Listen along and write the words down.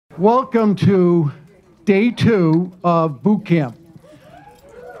Welcome to day 2 of boot camp.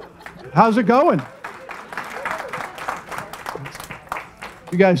 How's it going?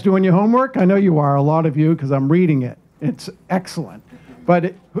 You guys doing your homework? I know you are, a lot of you, because I'm reading it. It's excellent.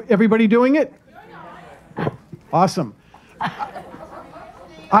 But everybody doing it? Awesome.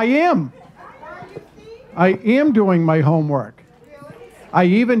 I am doing my homework. I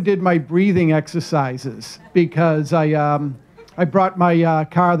even did my breathing exercises because I brought my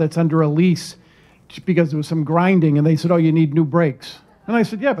car that's under a lease because there was some grinding, and they said, oh, you need new brakes. And I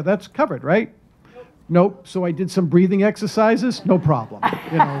said, yeah, but that's covered, right? Nope. So I did some breathing exercises, no problem.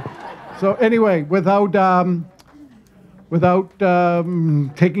 You know. So anyway, without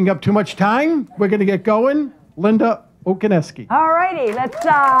taking up too much time, we're going to get going. Linda Okaneski. All righty, let's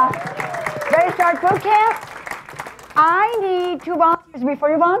ready to start boot camp. I need 2 volunteers.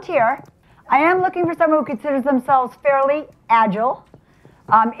 Before you volunteer, I am looking for someone who considers themselves fairly agile.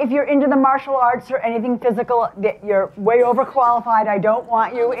 If you're into the martial arts or anything physical, you're way overqualified. I don't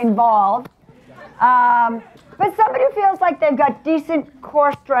want you involved. But somebody who feels like they've got decent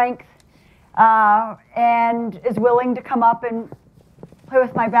core strength and is willing to come up and play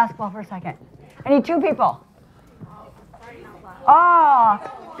with my basketball for a second. I need 2 people. Oh,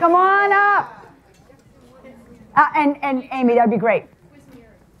 come on up. And Amy, that'd be great.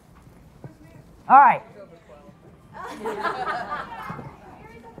 All right.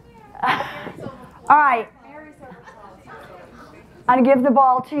 All right. I'm going to give the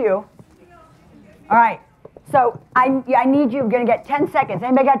ball to you. All right. So I need you. I'm going to get 10 seconds.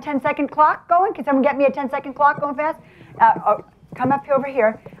 Anybody got a 10-second clock going? Can someone get me a 10-second clock going fast? Come up over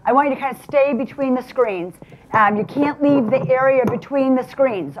here. I want you to kind of stay between the screens. You can't leave the area between the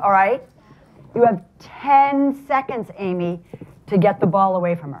screens, all right? You have 10 seconds, Amy, to get the ball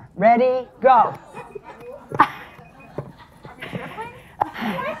away from her. Ready? Go.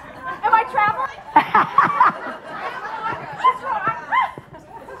 Am I traveling?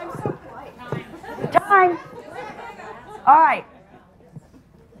 I'm so polite. Time. All right.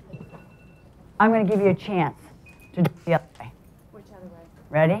 I'm going to give you a chance to do it the other way. Which other way?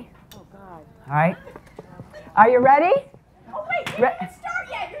 Ready? Oh, God. All right. Are you ready? Oh, wait, you didn't start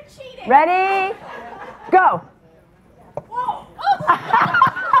yet. You're cheating. Ready? Go. Whoa.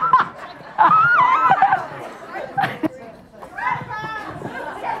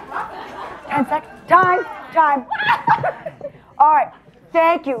 10 seconds. Time. All right.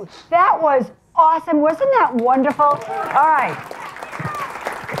 Thank you. That was awesome. Wasn't that wonderful? All right.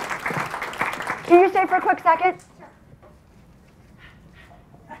 Can you stay for a quick second?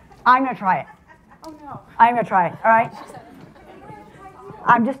 I'm going to try it. Oh, no. I'm going to try it. All right?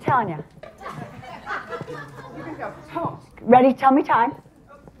 I'm just telling you. You can go. Oh. Ready? Tell me time.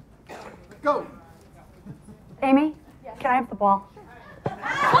 Go. Amy, can I have the ball?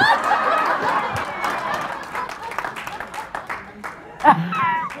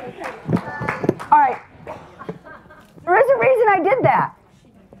 All right. There is a reason I did that.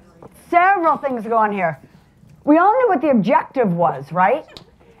 Several things go on here. We all knew what the objective was, right?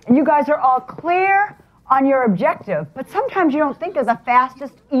 And you guys are all clear on your objective, but sometimes you don't think of the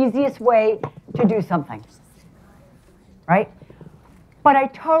fastest, easiest way to do something, right? But I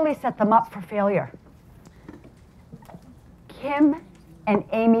totally set them up for failure. Kim and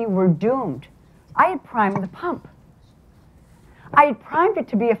Amy were doomed. I had primed the pump. I had primed it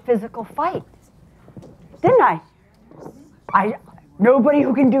to be a physical fight, didn't I? Nobody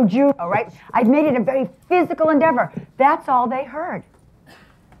who can do judo, right? I'd made it a very physical endeavor. That's all they heard.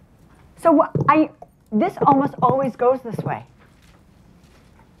 So this almost always goes this way.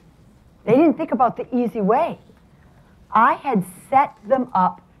 They didn't think about the easy way. I had set them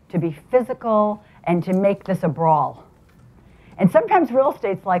up to be physical and to make this a brawl. And sometimes real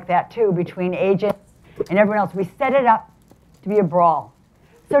estate's like that too, between agents and everyone else. We set it up to be a brawl.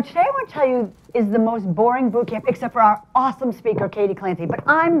 So today I want to tell you is the most boring boot camp, except for our awesome speaker, Katie Clancy. But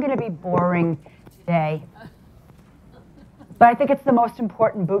I'm going to be boring today. But I think it's the most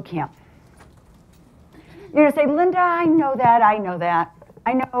important boot camp. You're going to say, Linda, I know that.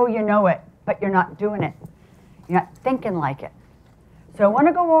 I know you know it, but you're not doing it. You're not thinking like it. So I want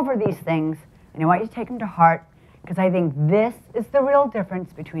to go over these things, and I want you to take them to heart, because I think this is the real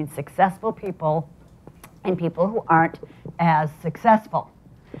difference between successful people and people who aren't as successful.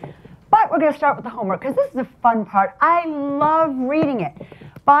 But we're going to start with the homework, because this is the fun part. I love reading it.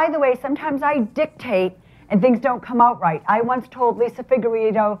 By the way, sometimes I dictate and things don't come out right. I once told Lisa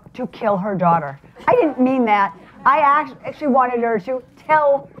Figueredo to kill her daughter. I didn't mean that. I actually wanted her to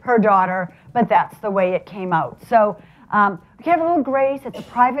tell her daughter, but that's the way it came out. So we can have a little grace. It's a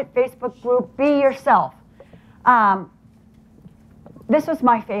private Facebook group. Be yourself. This was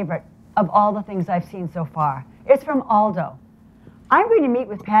my favorite of all the things I've seen so far. It's from Aldo. I'm going to meet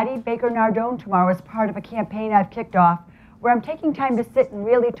with Patty Baker Nardone tomorrow as part of a campaign I've kicked off where I'm taking time to sit and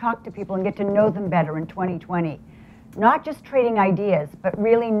really talk to people and get to know them better in 2020. Not just trading ideas, but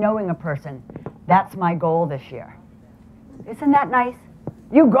really knowing a person. That's my goal this year. Isn't that nice?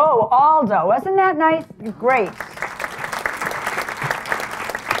 You go, Aldo. Isn't that nice? Great.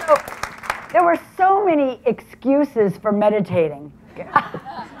 So, there were so many excuses for meditating.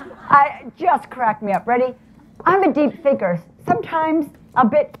 I just cracked me up. Ready? I'm a deep thinker, sometimes a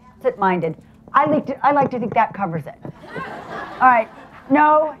bit absent-minded. I like to think that covers it. All right.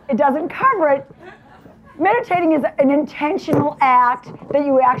 No, it doesn't cover it. Meditating is an intentional act that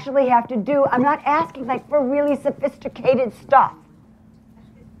you actually have to do. I'm not asking like for really sophisticated stuff.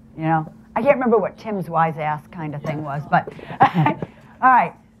 You know, I can't remember what Tim's wise ass kind of thing was, but all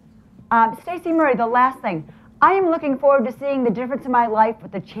right. Stacey Murray, the last thing. I am looking forward to seeing the difference in my life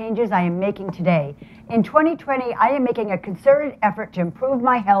with the changes I am making today. In 2020, I am making a concerted effort to improve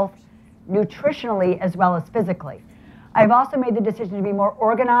my health nutritionally as well as physically. I've also made the decision to be more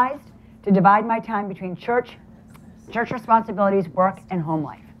organized, to divide my time between church responsibilities, work, and home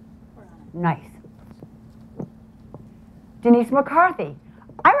life. Nice. Denise McCarthy.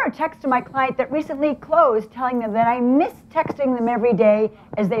 I wrote a text to my client that recently closed telling them that I miss texting them every day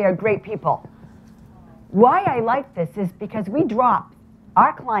as they are great people. Why I like this is because we drop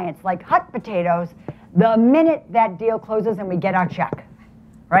our clients like hot potatoes the minute that deal closes and we get our check,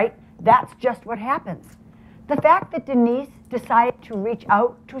 right? That's just what happens. The fact that Denise decided to reach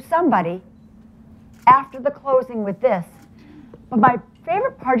out to somebody after the closing with this, but my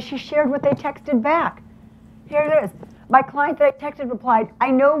favorite part is she shared what they texted back. Here it is. My client that I texted replied,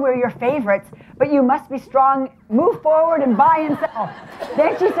 I know we're your favorites, but you must be strong, move forward and buy and sell.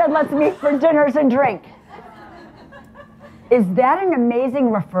 Then she said, let's meet for dinners and drink. Is that an amazing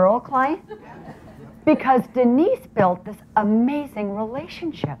referral client? Because Denise built this amazing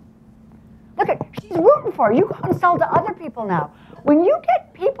relationship. Look at, she's rooting for her. You go and sell to other people now. When you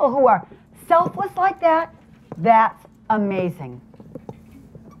get people who are selfless like that, that's amazing.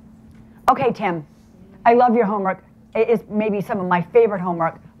 Okay, Tim, I love your homework. It is maybe some of my favorite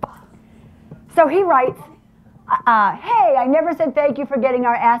homework. So he writes, hey, I never said thank you for getting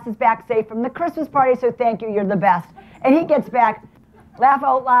our asses back safe from the Christmas party, so thank you, you're the best. And he gets back, laugh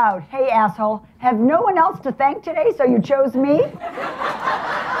out loud, hey, asshole, have no one else to thank today, so you chose me?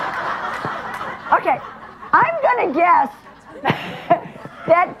 Okay, I'm gonna guess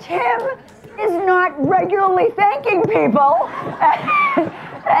that Tim is not regularly thanking people,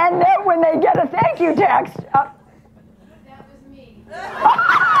 and then when they get a thank you text, That was me.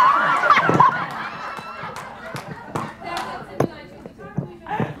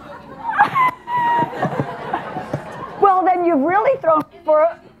 well, then you've really thrown me for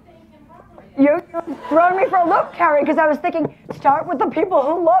a loop, Carrie, because I was thinking, start with the people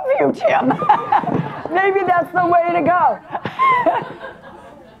who love you, Tim. Maybe that's the way to go.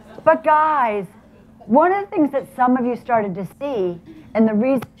 But guys, one of the things that some of you started to see, and the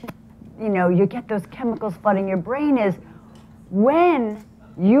reason, you get those chemicals flooding your brain is when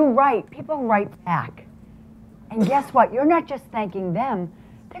you write, people write back. And guess what? You're not just thanking them,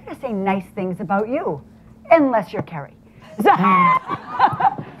 they're going to say nice things about you, unless you're Carrie. So,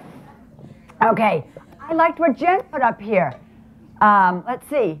 okay, I liked what Jen put up here. Let's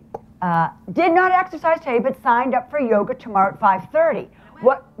see. Did not exercise today, but signed up for yoga tomorrow at 5:30.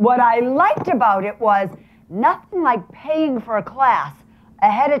 What I liked about it was nothing like paying for a class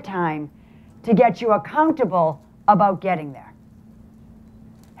ahead of time to get you accountable about getting there.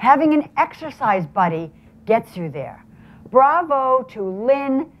 Having an exercise buddy gets you there. Bravo to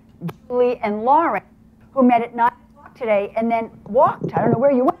Lynn, Julie, and Lauren, who met at 9 o'clock today and then walked. I don't know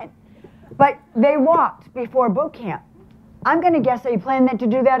where you went, but they walked before boot camp. I'm going to guess, are you planning to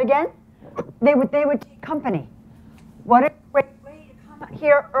do that again? They would take company. What a great way to come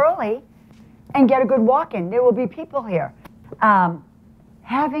here early and get a good walk in. There will be people here.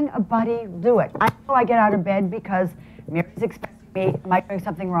 Having a buddy do it. I know I get out of bed because Mary's expecting me. Am I doing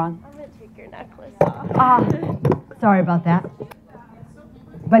something wrong? I'm going to take your necklace off. Sorry about that.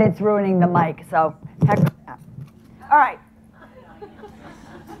 But it's ruining the mic, so heck with that. All right.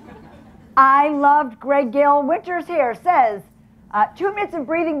 I loved Greg Gale Winters here, says, 2 minutes of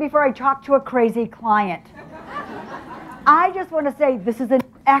breathing before I talk to a crazy client. I just want to say this is an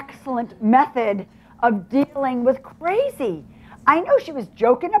excellent method of dealing with crazy. I know she was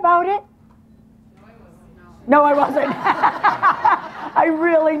joking about it. No, I wasn't. I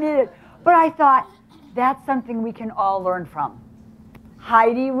really need it. But I thought, that's something we can all learn from.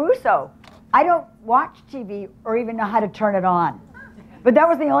 Heidi Russo. I don't watch TV or even know how to turn it on. But that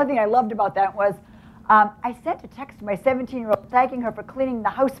was the only thing I loved about that was I sent a text to my 17-year-old thanking her for cleaning the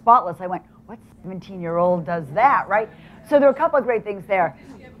house spotless. I went, what 17-year-old does that, right? So there were a couple of great things there.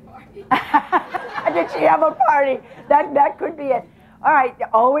 Did she have a party? That could be it. All right,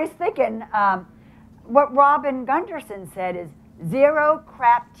 always thinking. What Robin Gunderson said is 0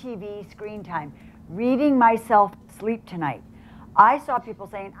 crap TV screen time. Reading myself sleep tonight. I saw people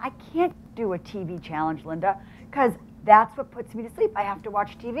saying, I can't do a TV challenge, Linda, because that's what puts me to sleep. I have to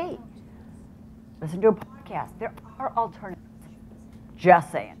watch TV. Listen to a podcast. There are alternatives.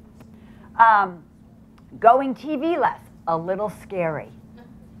 Just saying. Going TV less, a little scary.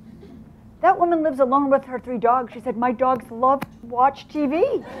 That woman lives alone with her 3 dogs. She said, my dogs love to watch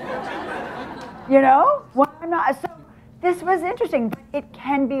TV. You know? Well, I'm not, so this was interesting. But it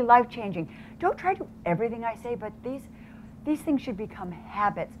can be life-changing. Don't try to do everything I say, but these things should become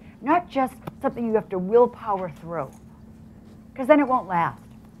habits, not just something you have to willpower through, because then it won't last.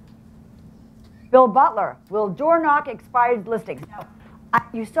 Bill Butler, will door knock expired listings? Now,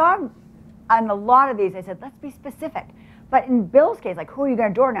 you saw on a lot of these, I said, let's be specific. But in Bill's case, like, who are you going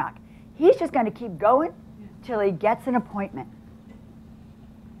to door knock? He's just going to keep going till he gets an appointment.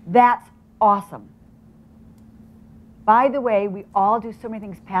 That's awesome. By the way, we all do so many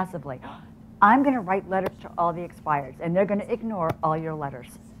things passively. I'm going to write letters to all the expireds, and they're going to ignore all your letters.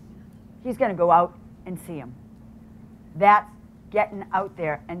 He's going to go out and see them. That's getting out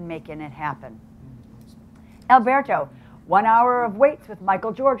there and making it happen. Alberto, 1 hour of weights with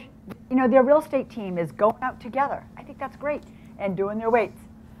Michael George. You know, their real estate team is going out together. I think that's great, and doing their weights.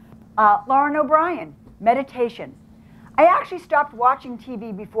 Lauren O'Brien, meditation. I actually stopped watching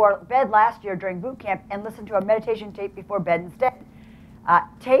TV before bed last year during boot camp and listened to a meditation tape before bed instead.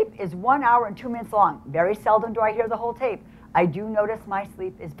 Tape is 1 hour and 2 minutes long. Very seldom do I hear the whole tape. I do notice my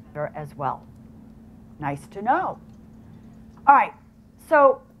sleep is better as well. Nice to know. All right,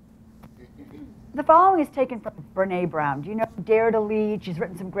 so the following is taken from Brene Brown. Do you know Dare to Lead? She's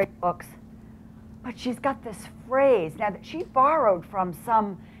written some great books. But she's got this phrase now that she borrowed from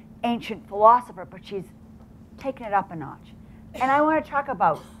some ancient philosopher, but she's taken it up a notch. And I want to talk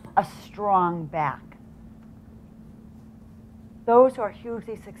about a strong back. Those who are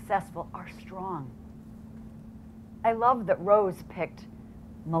hugely successful are strong. I love that Rose picked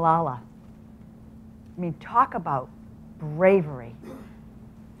Malala. I mean, talk about bravery.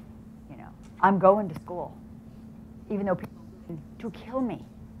 You know, I'm going to school, even though people want to kill me.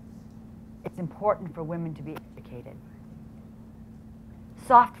 It's important for women to be educated.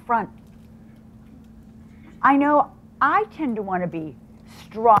 Soft front. I know I tend to want to be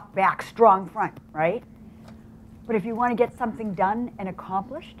strong back, strong front, right? But if you want to get something done and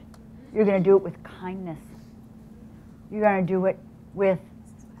accomplished, you're going to do it with kindness. You're going to do it with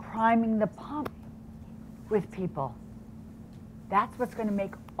priming the pump with people. That's what's going to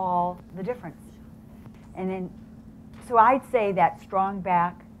make all the difference. And then, so I'd say that strong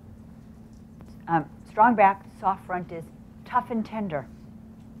back, soft front is tough and tender,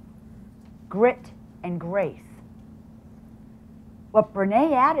 grit and grace. What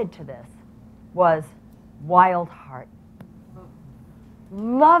Brene added to this was wild heart.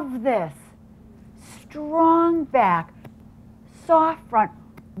 Love this. Strong back, soft front,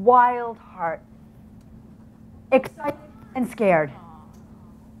 wild heart. Excited and scared.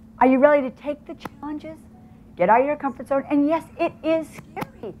 Are you ready to take the challenges? Get out of your comfort zone. And yes, it is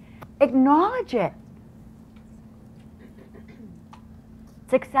scary. Acknowledge it.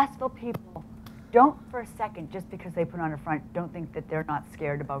 Successful people don't for a second, just because they put on a front, don't think that they're not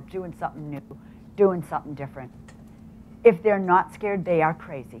scared about doing something new, doing something different. If they're not scared, they are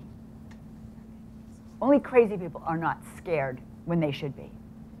crazy. Only crazy people are not scared when they should be.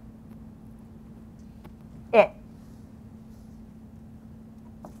 It.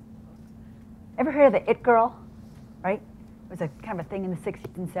 Ever heard of the it girl? Right? It was a kind of a thing in the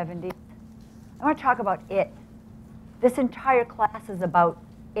 60s and 70s. I want to talk about it. This entire class is about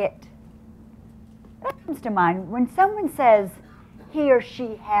it. That comes to mind when someone says he or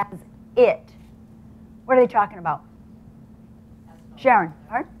she has it. What are they talking about? Sharon,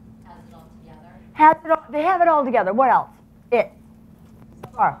 right? Has it all together. Has it all, they have it all together. What else? It.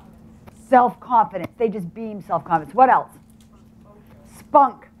 Or self-confidence. They just beam self-confidence. What else?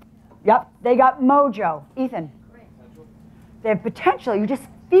 Spunk. Yep, they got mojo. Ethan. They have potential. You just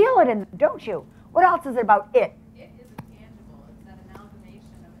feel it in them, don't you? What else is it about it? It is intangible. It's that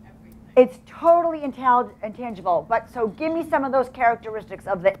amalgamation of everything. It's totally intangible. But so give me some of those characteristics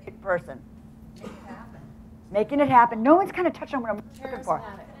of the it person. Make it happen. Making it happen. No one's kind of touched on what I'm looking for.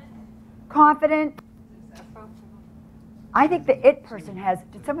 Charismatic. Confident. Approachable. I think the it person has,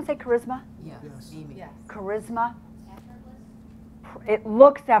 did someone say charisma? Yes. Amy. Yes. Charisma. it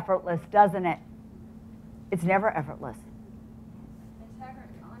looks effortless, doesn't it? It's never effortless.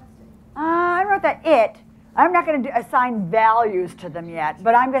 Integrity, honesty. I wrote that it. I'm not going to assign values to them yet,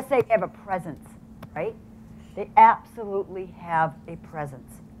 but I'm going to say they have a presence, right? They absolutely have a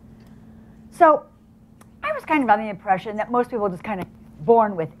presence. So I was kind of under the impression that most people are just kind of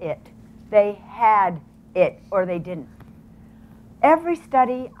born with it. They had it or they didn't. Every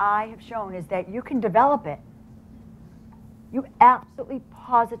study I have shown is that you can develop it. You absolutely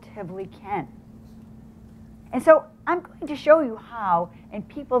positively can. And so I'm going to show you how, and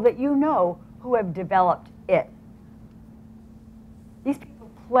people that you know who have developed it. These people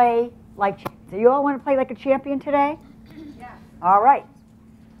play like champions. Do you all want to play like a champion today? Yes. All right.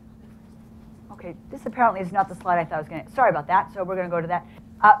 Okay, this apparently is not the slide I thought I was going to. Sorry about that, so we're going to go to that.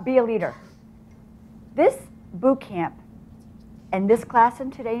 Be a leader. This boot camp, and this class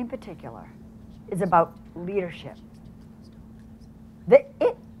in today in particular, is about leadership. The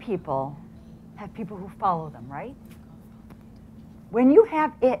it people have people who follow them, right? When you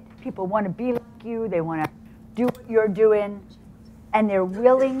have it, people want to be like you, they want to do what you're doing, and they're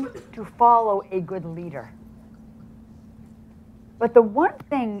willing to follow a good leader. But the one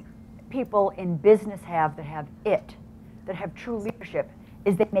thing people in business have that have it, that have true leadership,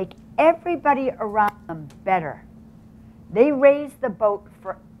 is they make everybody around them better. They raise the boat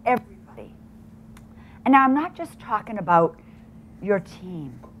for everybody. And now I'm not just talking about your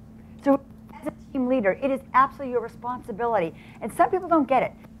team. So as a team leader, it is absolutely your responsibility. And some people don't get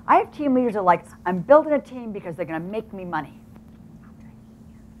it. I have team leaders that are like, I'm building a team because they're going to make me money.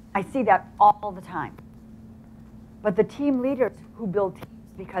 I see that all the time. But the team leaders who build teams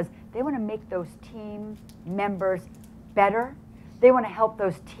because they want to make those team members better. They want to help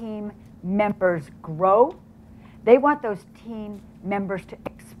those team members grow. They want those team members to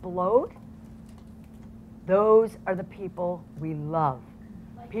explode. Those are the people we love.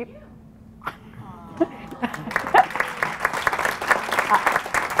 Like you.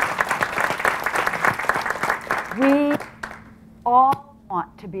 We all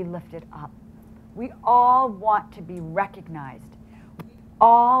want to be lifted up. We all want to be recognized. We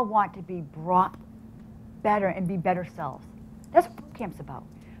all want to be brought better and be better selves. That's what boot camp's about.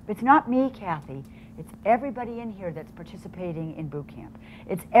 But it's not me, Kathy. It's everybody in here that's participating in boot camp.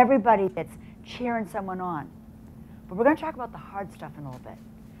 It's everybody that's cheering someone on. But we're going to talk about the hard stuff in a little bit.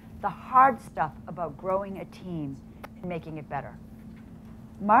 The hard stuff about growing a team and making it better.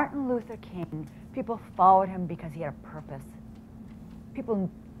 Martin Luther King, people followed him because he had a purpose. People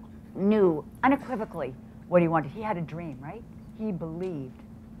knew unequivocally what he wanted. He had a dream, right? He believed.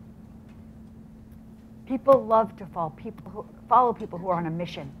 People love to follow people who are on a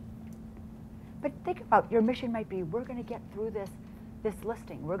mission. But think about your mission might be, we're going to get through this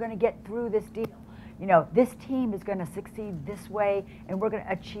listing. We're going to get through this deal. You know, this team is going to succeed this way, and we're going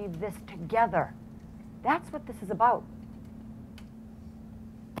to achieve this together. That's what this is about.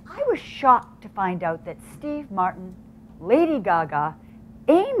 I was shocked to find out that Steve Martin, Lady Gaga,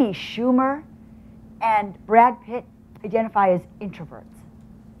 Amy Schumer, and Brad Pitt identify as introverts.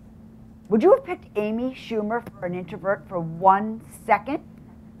 Would you have picked Amy Schumer for an introvert for 1 second?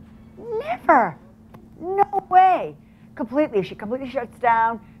 Never. No way. Completely. She completely shuts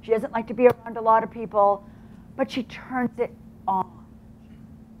down. She doesn't like to be around a lot of people, but she turns it on.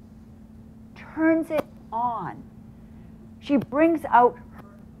 Turns it on. She brings out her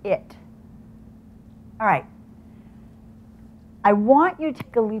it. All right. I want you to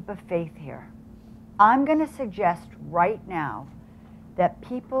take a leap of faith here. I'm going to suggest right now that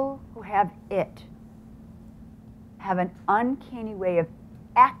people who have it have an uncanny way of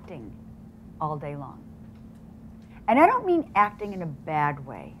acting all day long. And I don't mean acting in a bad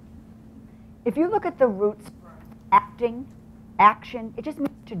way. If you look at the roots for acting, action, it just means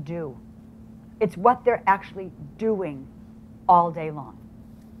to do. It's what they're actually doing all day long.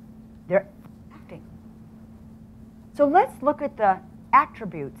 They're acting. So let's look at the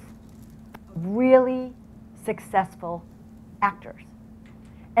attributes of really successful actors.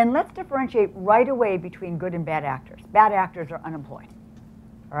 And let's differentiate right away between good and bad actors. Bad actors are unemployed,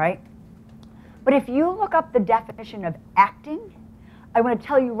 all right? But if you look up the definition of acting, I want to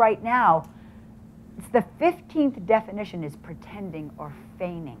tell you right now, it's the 15th definition is pretending or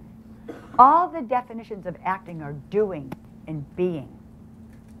feigning. All the definitions of acting are doing and being.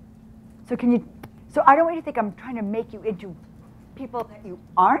 So I don't want you to think I'm trying to make you into people that you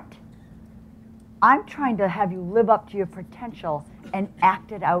aren't. I'm trying to have you live up to your potential and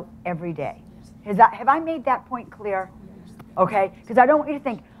act it out every day. Have I made that point clear? Okay, because I don't want you to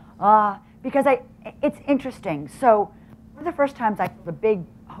think, because it's interesting. So one of the first times I was a big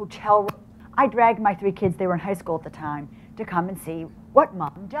hotel room, I dragged my 3 kids, they were in high school at the time, to come and see what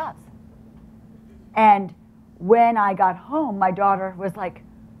mom does. And when I got home, my daughter was like,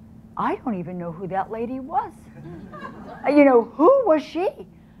 I don't even know who that lady was. You know, who was she?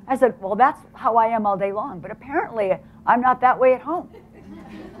 I said, well, that's how I am all day long, but apparently I'm not that way at home.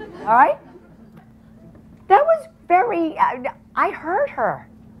 All right? That was very, I heard her.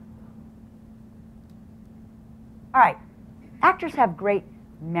 All right, actors have great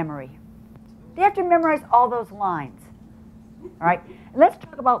memory. They have to memorize all those lines. All right, let's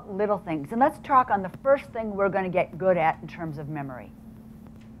talk about little things, and let's talk on the first thing we're going to get good at in terms of memory.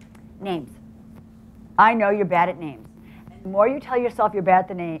 Names. I know you're bad at names. The more you tell yourself you're bad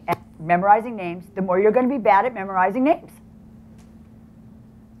at memorizing names, the more you're going to be bad at memorizing names.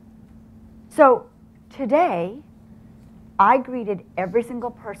 So today, I greeted every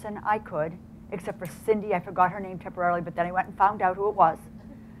single person I could, except for Cindy. I forgot her name temporarily, but then I went and found out who it was,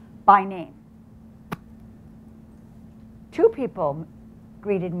 by name. 2 people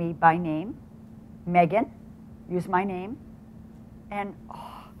greeted me by name. Megan used my name, and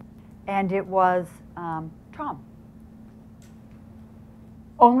it was Tom.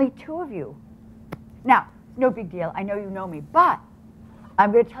 Only 2 of you. Now, no big deal. I know you know me, but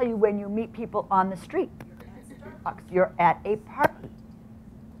I'm going to tell you, when you meet people on the street, you're at a party,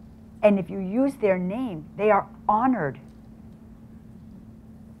 and if you use their name, they are honored.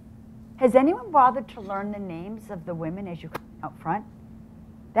 Has anyone bothered to learn the names of the women as you come out front?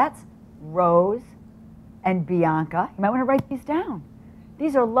 That's Rose and Bianca. You might want to write these down.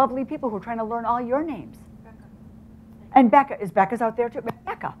 These are lovely people who are trying to learn all your names. Becca. And Becca. Is Becca's out there too?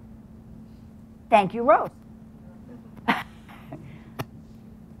 Becca. Thank you, Rose.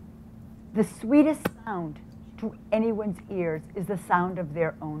 The sweetest sound to anyone's ears is the sound of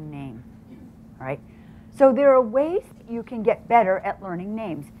their own name. All right? So there are ways that you can get better at learning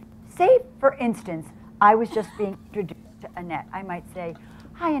names. Say, for instance, I was just being introduced to Annette. I might say,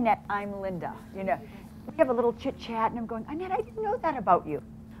 hi, Annette, I'm Linda. You know, we have a little chit-chat, and I'm going, Annette, I didn't know that about you.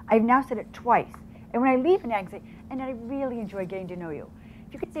 I've now said it twice. And when I leave Annette, I can say, Annette, I really enjoy getting to know you.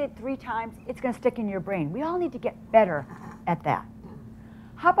 If you can say it 3 times, it's going to stick in your brain. We all need to get better at that.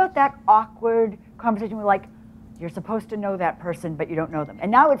 How about that awkward conversation where, like, you're supposed to know that person, but you don't know them.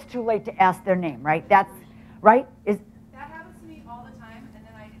 And now it's too late to ask their name, right? That's, right? That happens to me all the time, and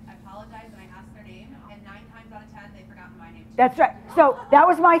then I apologize and I ask their name, and 9 times out of 10, they've forgotten my name. That's right. So that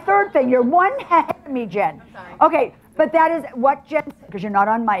was my third thing. You're one ahead of me, Jen. I'm sorry. Okay, but that is what Jen said, because you're not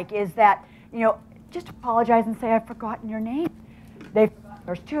on mic, is that, you know, just apologize and say, I've forgotten your name. They've forgotten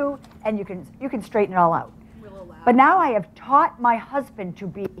yours too, and you can straighten it all out. We'll allow. But now I have taught my husband to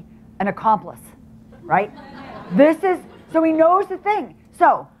be an accomplice, right? This is, so he knows the thing.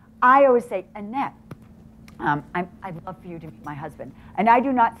 So I always say, Annette, I'd love for you to meet my husband. And I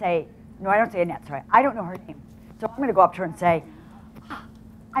do not say, no, I don't say Annette, sorry. I don't know her name. So I'm going to go up to her and say,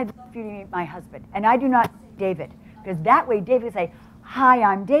 I'd love for you to meet my husband. And I do not say David, because that way David will say, hi,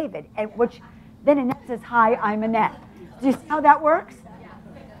 I'm David. And which, then Annette says, hi, I'm Annette. Do you see how that works?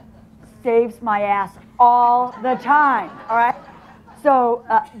 Saves my ass all the time, all right? So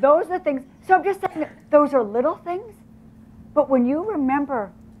those are the things. So I'm just saying that those are little things, but when you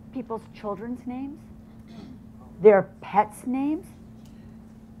remember people's children's names, their pets' names,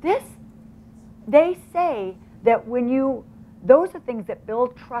 they say that when you, those are things that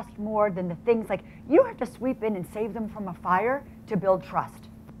build trust more than the things like, you don't have to sweep in and save them from a fire to build trust.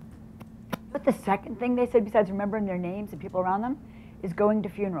 But the second thing they said, besides remembering their names and people around them, is going to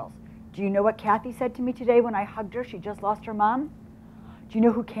funerals. Do you know what Kathy said to me today when I hugged her? She just lost her mom. Do you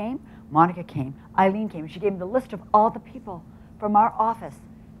know who came? Monica came. Eileen came. She gave me the list of all the people from our office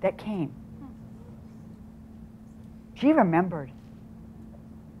that came. She remembered.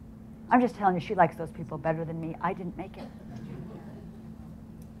 I'm just telling you, she likes those people better than me. I didn't make it.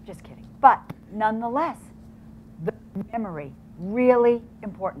 Just kidding. But nonetheless, the memory, really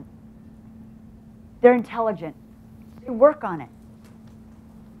important. They're intelligent. They work on it.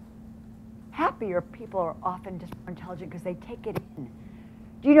 Happier people are often just more intelligent because they take it in.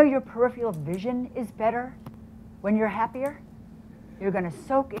 Do you know your peripheral vision is better when you're happier? You're going to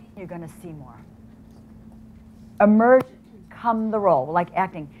soak in, you're going to see more. Emerge, come the role, like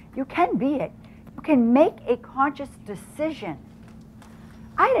acting. You can be it. You can make a conscious decision.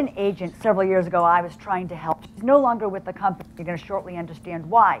 I had an agent several years ago I was trying to help. She's no longer with the company. You're going to shortly understand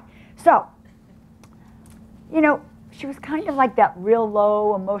why. So, you know, she was kind of like that real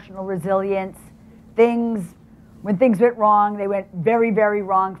low emotional resilience. When things went wrong, they went very, very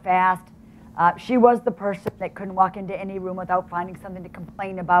wrong fast. She was the person that couldn't walk into any room without finding something to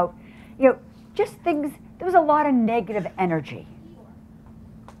complain about. You know, just things, there was a lot of negative energy.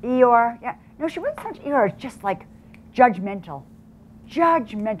 Eeyore, yeah. No, she wasn't such Eeyore, it's just like judgmental.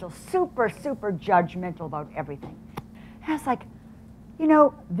 Judgmental, super, super judgmental about everything. And it's like, you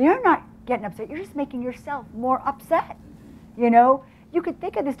know, they're not getting upset. You're just making yourself more upset. You know, you could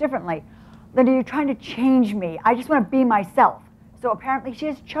think of this differently. Linda, you're trying to change me. I just want to be myself. So apparently she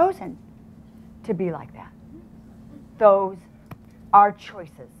has chosen to be like that. Those are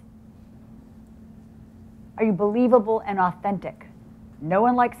choices. Are you believable and authentic? No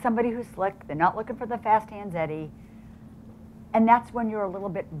one likes somebody who's slick. They're not looking for the fast hands Eddie. And that's when you're a little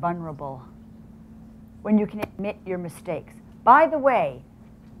bit vulnerable, when you can admit your mistakes. By the way,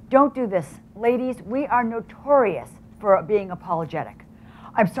 don't do this. Ladies, we are notorious for being apologetic.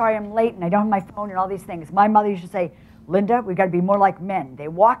 I'm sorry I'm late and I don't have my phone and all these things. My mother used to say, Linda, we've got to be more like men. They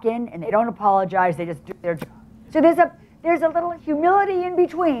walk in and they don't apologize, they just do their job. So there's a little humility in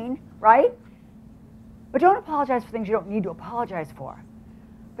between, right? But don't apologize for things you don't need to apologize for.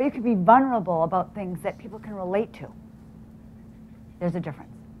 But you can be vulnerable about things that people can relate to. There's a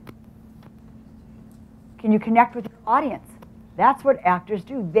difference. Can you connect with your audience? That's what actors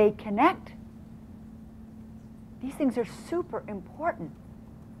do. They connect. These things are super important.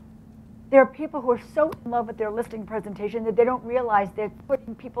 There are people who are so in love with their listing presentation that they don't realize they're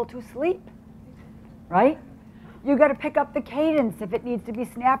putting people to sleep, right? You got to pick up the cadence if it needs to be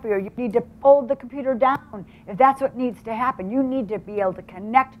snappier. You need to hold the computer down if that's what needs to happen. You need to be able to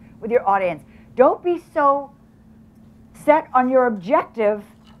connect with your audience. Don't be so set on your objective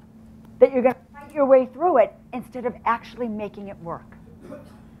that you're going to fight your way through it instead of actually making it work.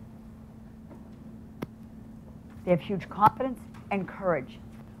 They have huge confidence and courage.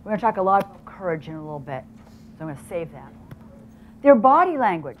 We're going to talk a lot about courage in a little bit, so I'm going to save that. Their body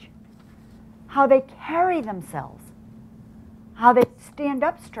language, how they carry themselves, how they stand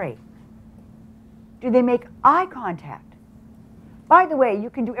up straight. Do they make eye contact? By the way, you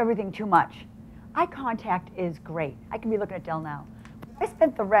can do everything too much. Eye contact is great. I can be looking at Dell now. I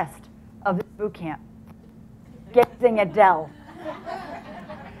spent the rest of this boot camp gazing at Dell,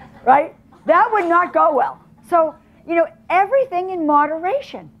 right? That would not go well. So, you know, everything in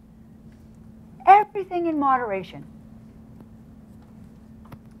moderation. Everything in moderation.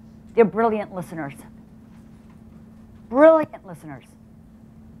 They're brilliant listeners. Brilliant listeners.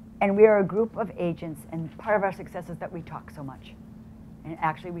 And we are a group of agents, and part of our success is that we talk so much. And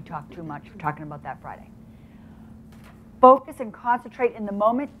actually, we talk too much. We're talking about that Friday. Focus and concentrate in the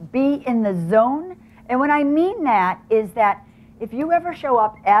moment. Be in the zone. And what I mean that is that if you ever show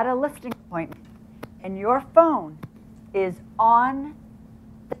up at a listing appointment and your phone is on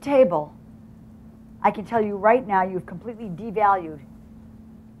the table, I can tell you right now you've completely devalued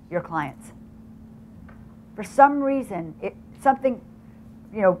your clients. For some reason, something,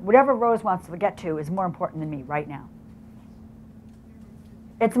 you know, whatever Rose wants to get to is more important than me right now.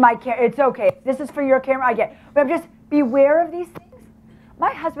 It's my camera. It's okay. This is for your camera. I get. But just beware of these things.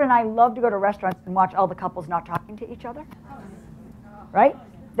 My husband and I love to go to restaurants and watch all the couples not talking to each other. Right?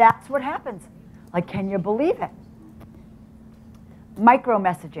 That's what happens. Like, can you believe it? Micro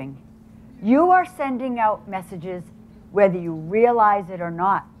messaging. You are sending out messages whether you realize it or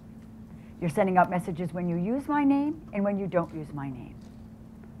not. You're sending out messages when you use my name and when you don't use my name.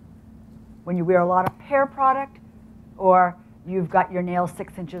 When you wear a lot of hair product or you've got your nails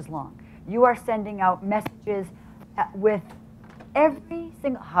 6 inches long. You are sending out messages with every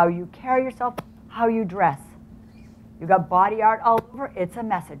single, how you carry yourself, how you dress. You've got body art all over, it's a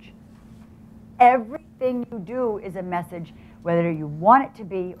message. Everything you do is a message, whether you want it to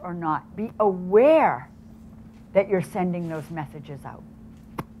be or not. Be aware that you're sending those messages out.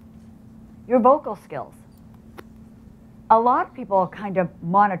 Your vocal skills. A lot of people are kind of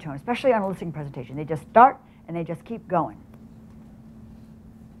monotone, especially on a listing presentation. They just start and they just keep going.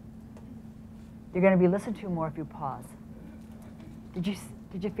 You're going to be listened to more if you pause. Did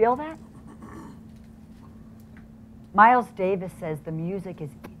you feel that? Miles Davis says the music is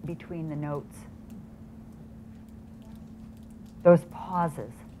between the notes. Those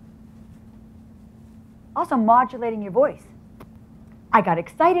pauses. Also modulating your voice. I got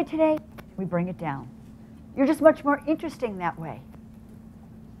excited today. We bring it down. You're just much more interesting that way.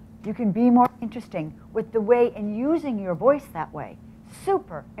 You can be more interesting with the way and using your voice that way.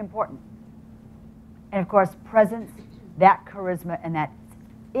 Super important. And of course, presence, that charisma, and that's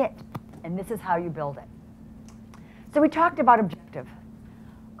it. And this is how you build it. So we talked about objective.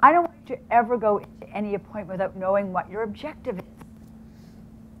 I don't want you to ever go into any appointment without knowing what your objective is.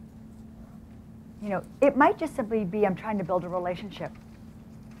 You know, it might just simply be I'm trying to build a relationship.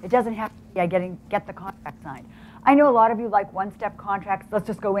 It doesn't have to be I get the contract signed. I know a lot of you like one-step contracts. Let's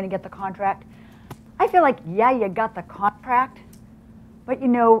just go in and get the contract. I feel like, yeah, you got the contract, but you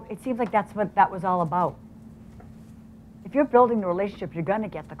know, it seems like that's what that was all about. If you're building the relationship, you're going to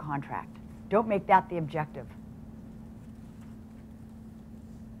get the contract. Don't make that the objective.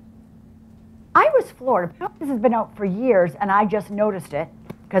 I was floored. This has been out for years, and I just noticed it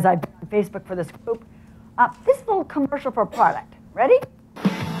because I've been on Facebook for this group. This little commercial for a product. Ready? It's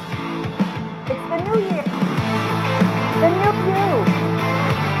the new year. The new you.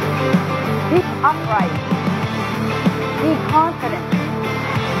 Be upright. Be confident.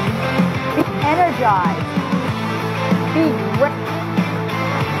 Be energized. Be great.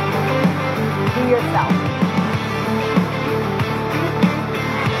 Be yourself.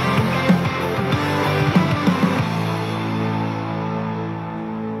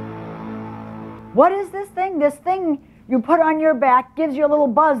 What is this thing? This thing you put on your back gives you a little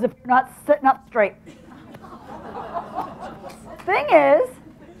buzz if you're not sitting up straight. Thing is,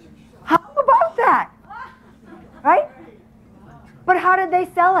 how about that? Right? But how did they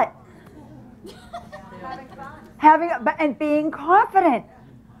sell it? And being confident.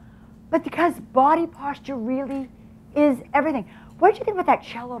 But because body posture really is everything. What did you think about that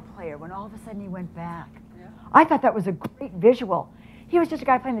cello player when all of a sudden he went back? Yeah. I thought that was a great visual. He was just a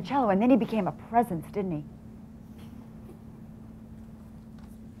guy playing the cello, and then he became a presence, didn't he?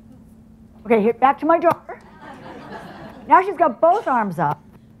 Okay, back to my daughter. Now she's got both arms up.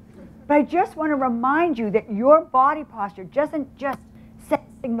 But I just want to remind you that your body posture doesn't just send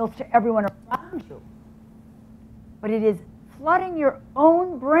signals to everyone around you, but it is flooding your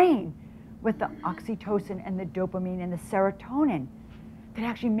own brain with the oxytocin and the dopamine and the serotonin that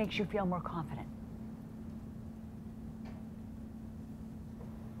actually makes you feel more confident.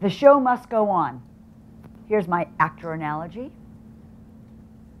 The show must go on. Here's my actor analogy.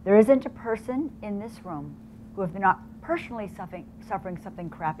 There isn't a person in this room who, if they're not personally suffering something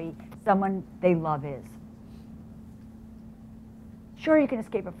crappy, someone they love is. Sure, you can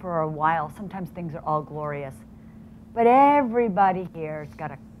escape it for a while. Sometimes things are all glorious. But everybody here has got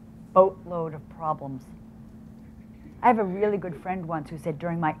a boatload of problems. I have a really good friend once who said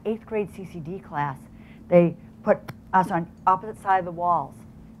during my 8th grade CCD class, they put us on opposite side of the walls.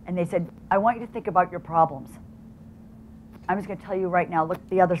 And they said, I want you to think about your problems. I'm just going to tell you right now, look at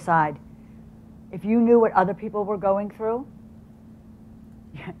the other side. If you knew what other people were going through,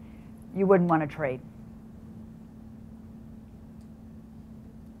 you wouldn't want to trade.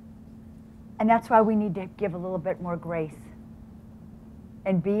 And that's why we need to give a little bit more grace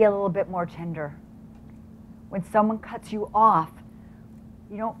and be a little bit more tender. When someone cuts you off,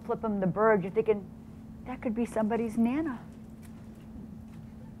 you don't flip them the bird. You're thinking, that could be somebody's Nana.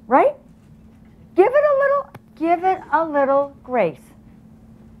 Right? Give it a little grace.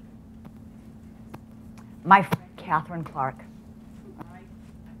 My friend Catherine Clark.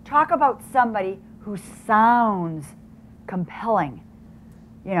 Talk about somebody who sounds compelling.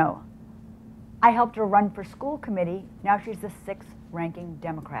 You know, I helped her run for school committee. Now she's the 6th ranking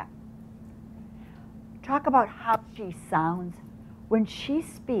Democrat. Talk about how she sounds. When she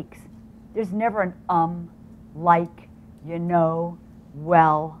speaks, there's never an like, you know,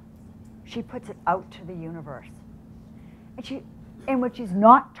 well. She puts it out to the universe. And when she's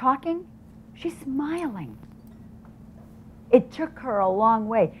not talking, she's smiling. It took her a long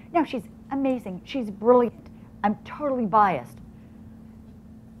way. Now, she's amazing. She's brilliant. I'm totally biased.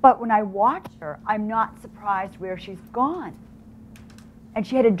 But when I watch her, I'm not surprised where she's gone. And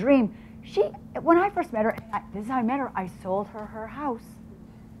she had a dream. When I first met her, this is how I met her, I sold her house.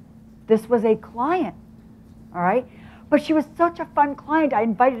 This was a client, all right? But she was such a fun client, I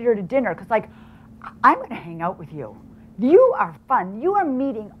invited her to dinner because, like, I'm going to hang out with you. You are fun. You are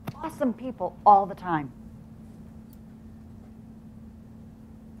meeting awesome people all the time.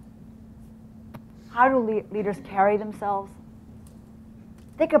 How do leaders carry themselves?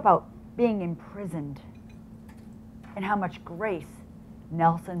 Think about being imprisoned and how much grace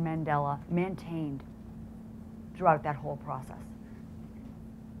Nelson Mandela maintained throughout that whole process.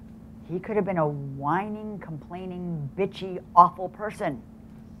 He could have been a whining, complaining, bitchy, awful person.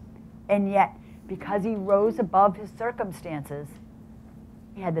 And yet, because he rose above his circumstances,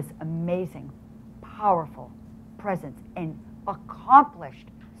 he had this amazing, powerful presence and accomplished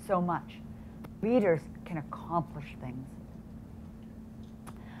so much. Leaders can accomplish things.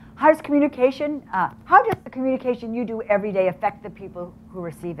 How does the communication you do every day affect the people who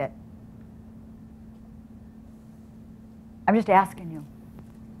receive it? I'm just asking you.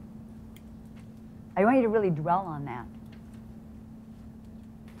 I want you to really dwell on that.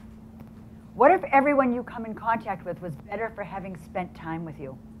 What if everyone you come in contact with was better for having spent time with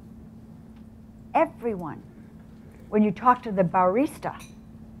you? Everyone. When you talk to the barista,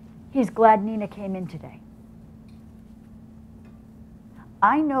 he's glad Nina came in today.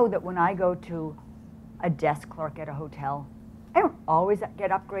 I know that when I go to a desk clerk at a hotel. I don't always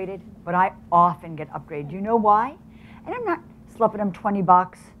get upgraded, but I often get upgraded. Do you know why? And I'm not slipping them 20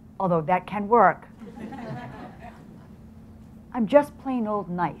 bucks, although that can work. I'm just plain old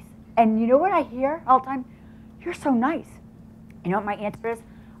nice. And you know what I hear all the time? You're so nice. You know what my answer is?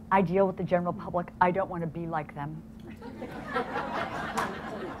 I deal with the general public. I don't want to be like them.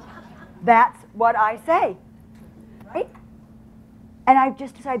 That's what I say, right? And I've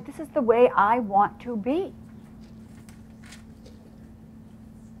just decided this is the way I want to be.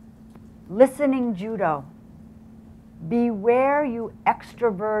 Listening judo. Beware you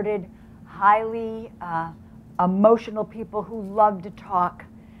extroverted, highly emotional people who love to talk,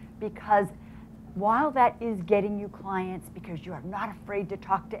 because while that is getting you clients because you are not afraid to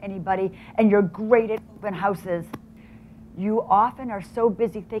talk to anybody and you're great at open houses, you often are so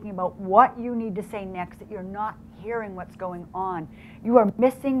busy thinking about what you need to say next that you're not hearing what's going on. You are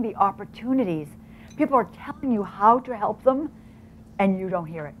missing the opportunities. People are telling you how to help them and you don't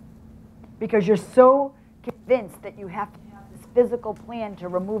hear it because you're so convinced that you have to have this physical plan to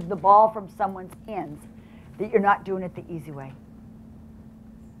remove the ball from someone's hands that you're not doing it the easy way.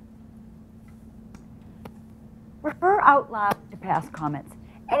 Refer out loud to past comments.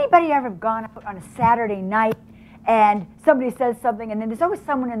 Anybody ever gone out on a Saturday night and somebody says something and then there's always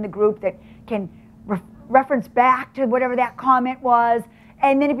someone in the group that can reference back to whatever that comment was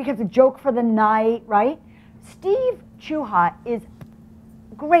and then it becomes a joke for the night, right? Steve Chuha is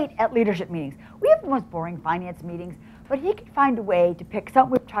great at leadership meetings. We have the most boring finance meetings, but he can find a way to pick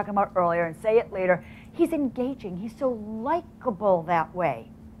something we were talking about earlier and say it later. He's engaging. He's so likable that way.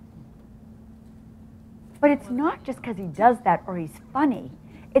 But it's not just because he does that or he's funny.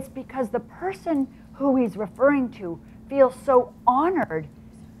 It's because the person who he's referring to feels so honored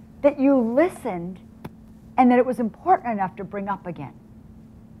that you listened and that it was important enough to bring up again.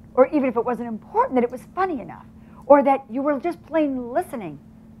 Or even if it wasn't important, that it was funny enough. Or that you were just plain listening.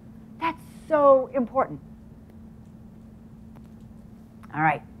 That's so important. All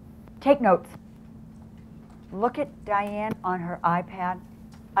right, take notes. Look at Diane on her iPad.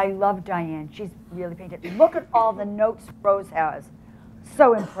 I love Diane. She's really painted. Look at all the notes Rose has.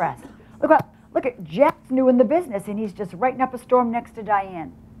 So impressed. Look at Jeff's new in the business, and he's just writing up a storm next to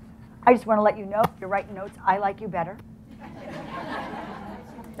Diane. I just want to let you know, if you're writing notes, I like you better.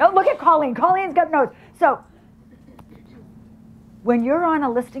 No, look at Colleen. Colleen's got notes. So when you're on a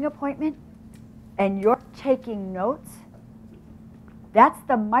listing appointment and you're taking notes, that's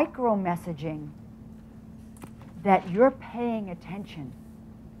the micro messaging that you're paying attention.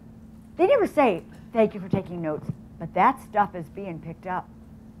 They never say, thank you for taking notes, but that stuff is being picked up.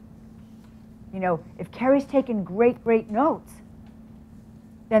 You know, if Carrie's taking great, great notes,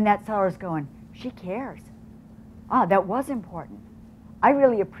 then that seller's going, she cares. Ah, that was important. I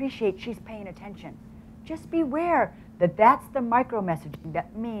really appreciate she's paying attention. Just beware that that's the micro messaging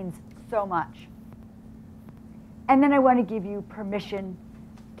that means so much. And then I want to give you permission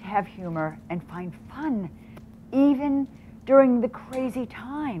to have humor and find fun, even during the crazy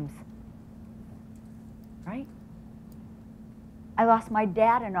times. Right? I lost my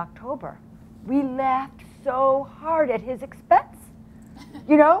dad in October. We laughed so hard at his expense,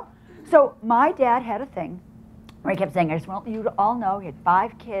 you know? So my dad had a thing where he kept saying, I just want you to all know, he had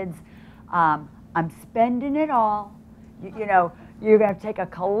 5 kids. I'm spending it all. You know, you're going to take a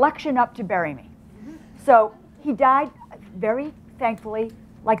collection up to bury me. So he died very thankfully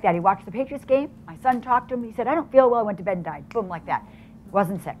like that. He watched the Patriots game. My son talked to him. He said, I don't feel well. I went to bed and died. Boom, like that.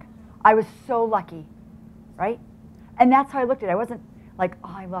 Wasn't sick. I was so lucky, right? And that's how I looked at it. I wasn't like,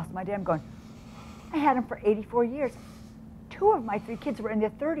 oh, I lost my dad. I'm going, I had him for 84 years. 2 of my 3 kids were in their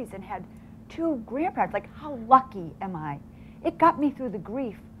 30s and had 2 grandparents. Like, how lucky am I? It got me through the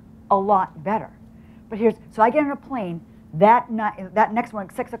grief a lot better. But here's, so I get on a plane. That next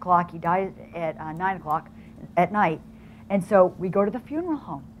morning, 6 o'clock, he died at 9 o'clock at night. And so we go to the funeral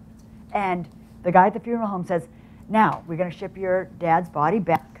home. And the guy at the funeral home says, now, we're going to ship your dad's body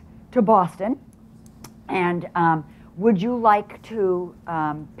back to Boston. And would you like to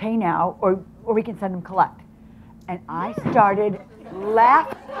pay now, or we can send him collect? And I started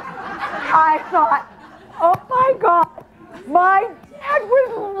laughing. I thought, oh my God, my dad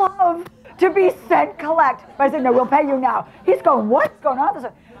would love to be sent collect. But I said, no, we'll pay you now. He's going, what's going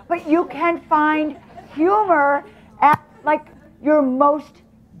on? But you can find humor at like your most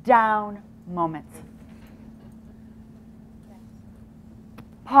down moments.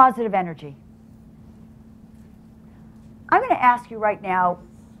 Positive energy. I'm going to ask you right now,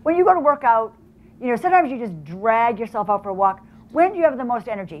 when you go to work out, you know, sometimes you just drag yourself out for a walk. When do you have the most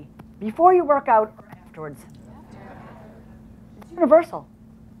energy? Before you work out or afterwards? It's universal.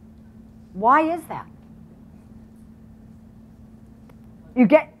 Why is that? You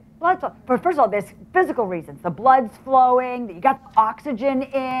get blood flow. First of all, there's physical reasons. The blood's flowing, you got the oxygen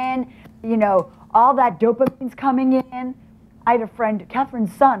in, you know, all that dopamine's coming in. I had a friend,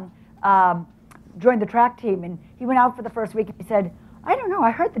 Catherine's son, joined the track team, and he went out for the first week, and he said, I don't know, I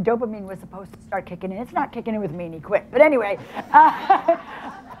heard the dopamine was supposed to start kicking in. It's not kicking in with me, and he quit. But anyway,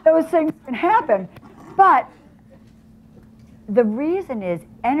 those things can happen. But the reason is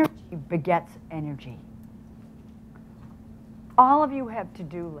energy begets energy. All of you have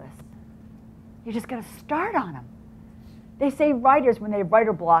to-do lists. You just got to start on them. They say writers, when they have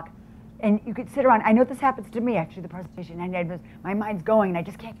writer block, and you could sit around, I know this happens to me actually, the presentation, and my mind's going, and I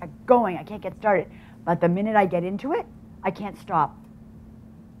just can't get going, I can't get started. But the minute I get into it, I can't stop.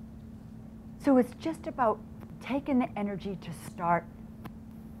 So it's just about taking the energy to start.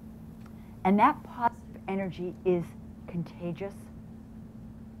 And that positive energy is contagious.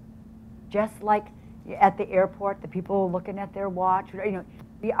 Just like at the airport, the people looking at their watch, you know,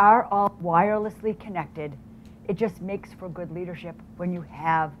 we are all wirelessly connected. It just makes for good leadership when you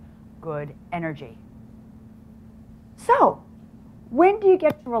have good energy. So, when do you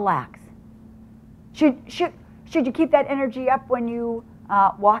get to relax? Should you keep that energy up when you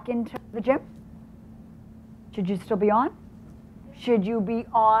walk into the gym? Should you still be on? Should you be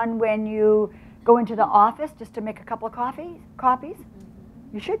on when you go into the office just to make a couple of copies?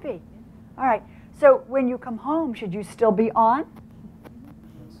 You should be. All right. So when you come home, should you still be on?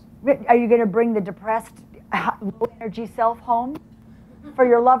 Are you going to bring the depressed, low energy self home for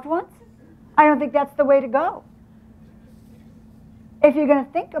your loved ones? I don't think that's the way to go. If you're going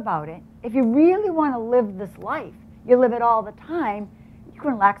to think about it, if you really want to live this life, you live it all the time, you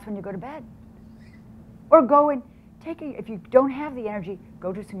can relax when you go to bed. Or go and if you don't have the energy,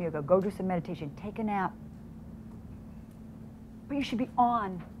 go do some yoga, go do some meditation, take a nap. But you should be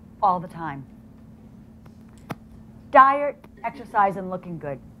on all the time. Diet, exercise, and looking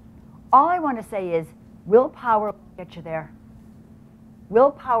good. All I want to say is willpower will get you there.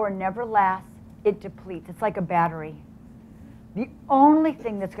 Willpower never lasts, it depletes. It's like a battery. The only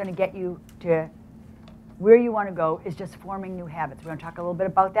thing that's going to get you to where you want to go is just forming new habits. We're going to talk a little bit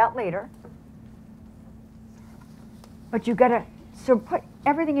about that later. But you've got to put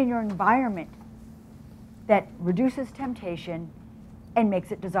everything in your environment that reduces temptation and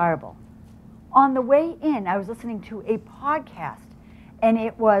makes it desirable. On the way in, I was listening to a podcast, and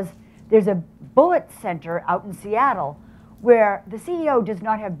there's a bullet center out in Seattle where the CEO does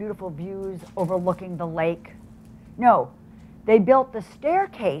not have beautiful views overlooking the lake. No, they built the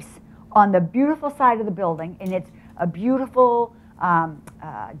staircase on the beautiful side of the building, and it's a beautiful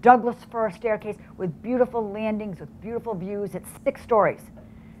Douglas fir staircase with beautiful landings, with beautiful views. It's 6 stories.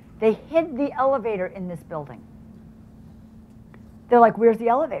 They hid the elevator in this building. They're like, where's the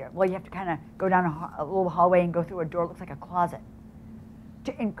elevator? Well, you have to kind of go down a little hallway and go through a door. It looks like a closet.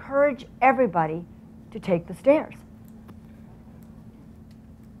 To encourage everybody to take the stairs.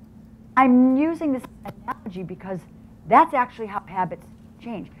 I'm using this analogy because that's actually how habits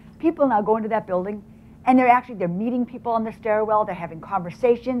change. People now go into that building, and they're meeting people on the stairwell. They're having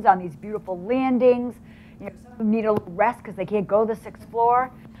conversations on these beautiful landings. You know, some of them need a little rest because they can't go to the 6th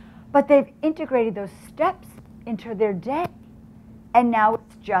floor. But they've integrated those steps into their day, and now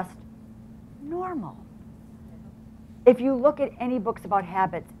it's just normal. If you look at any books about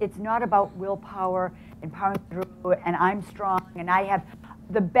habits, it's not about willpower and powering through, and I'm strong, and I have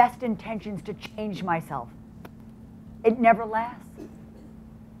the best intentions to change myself. It never lasts.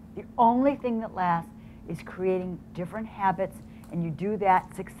 The only thing that lasts is creating different habits, and you do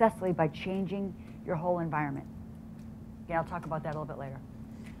that successfully by changing your whole environment. Okay, I'll talk about that a little bit later.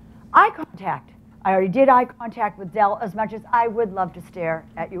 Eye contact. I already did eye contact with Dell as much as I would love to stare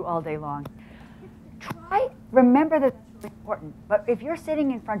at you all day long. Remember that that's really important, but if you're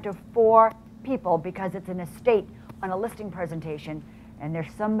sitting in front of 4 people because it's an estate on a listing presentation, and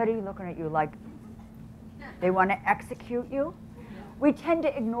there's somebody looking at you like they want to execute you, we tend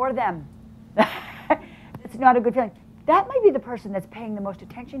to ignore them. It's not a good feeling. That might be the person that's paying the most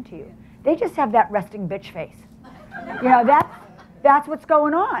attention to you. They just have that resting bitch face. You know, that's what's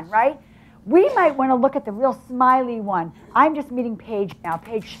going on, right? We might want to look at the real smiley one. I'm just meeting Paige now.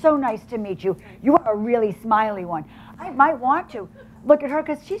 Paige, so nice to meet you. You are a really smiley one. I might want to look at her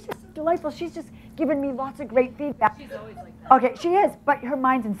because she's just delightful. She's just given me lots of great feedback. She's always like that. Okay, she is, but her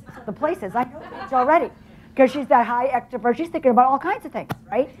mind's in the places. I know Paige already because she's that high extrovert. She's thinking about all kinds of things,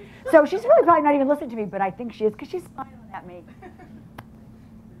 right? So she's really probably not even listening to me, but I think she is because she's smiling at me.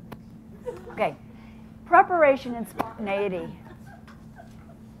 Okay, preparation and spontaneity.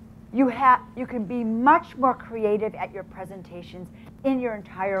 You can be much more creative at your presentations in your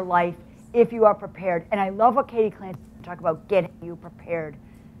entire life if you are prepared. And I love what Katie Clancy talk about getting you prepared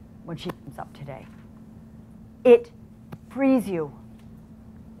when she comes up today. It frees you.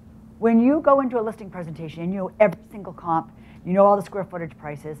 When you go into a listing presentation and you know every single comp, you know all the square footage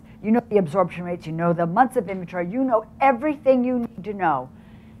prices, you know the absorption rates, you know the months of inventory, you know everything you need to know.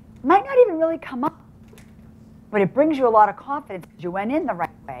 It might not even really come up, but it brings you a lot of confidence because you went in the right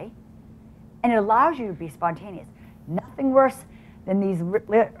way, and it allows you to be spontaneous. Nothing worse than these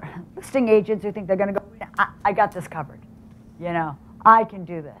listing agents who think they're going to go, I got this covered. You know, I can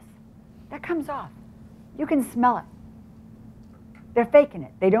do this. That comes off. You can smell it. They're faking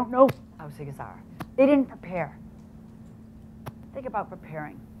it. They don't know how houses are. They didn't prepare. Think about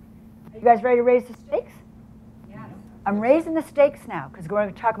preparing. Are you guys ready to raise the stakes? Yes. I'm raising the stakes now because we're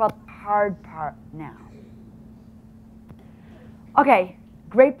going to talk about the hard part now. Okay,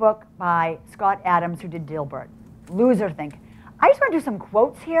 great book by Scott Adams, who did Dilbert, Loser Think. I just want to do some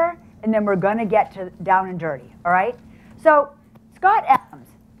quotes here, and then we're going to get to down and dirty, all right? So, Scott Adams,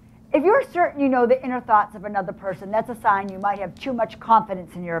 if you're certain you know the inner thoughts of another person, that's a sign you might have too much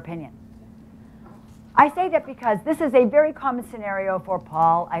confidence in your opinion. I say that because this is a very common scenario for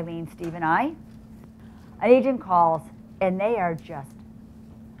Paul, Eileen, Steve, and I. An agent calls, and they are just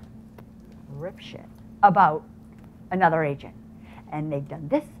rip shit about another agent. And they've done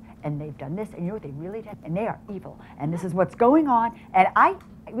this, and they've done this, and you know what they really did? And they are evil, and this is what's going on. And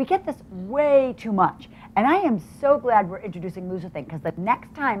we get this way too much. And I am so glad we're introducing Loser Think, because the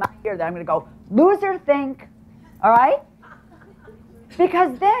next time I hear that, I'm going to go, Loser Think, all right?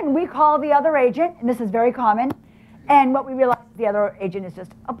 Because then we call the other agent, and this is very common, and what we realize the other agent is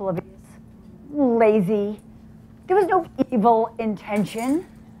just oblivious, lazy. There was no evil intention.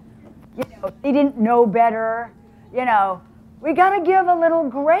 You know, they didn't know better. You know, we got to give a little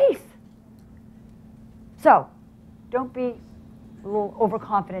grace. So, don't be a little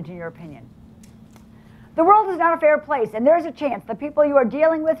overconfident in your opinion. The world is not a fair place, and there's a chance the people you are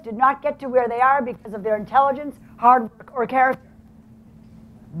dealing with did not get to where they are because of their intelligence, hard work, or character.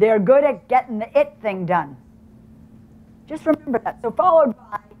 They're good at getting the it thing done. Just remember that. So followed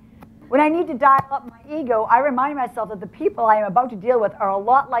by, when I need to dial up my ego, I remind myself that the people I am about to deal with are a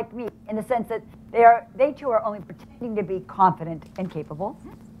lot like me in the sense that they too are only pretending to be confident and capable.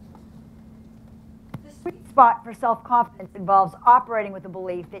 The sweet spot for self-confidence involves operating with the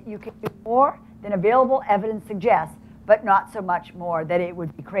belief that you can do more than available evidence suggests, but not so much more that it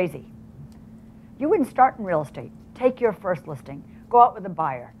would be crazy. You wouldn't start in real estate. Take your first listing. Go out with a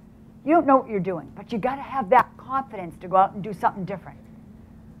buyer. You don't know what you're doing, but you got to have that confidence to go out and do something different.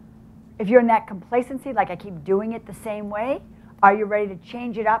 If you're in that complacency, like I keep doing it the same way, are you ready to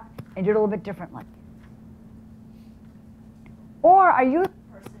change it up and do it a little bit differently? Or are you the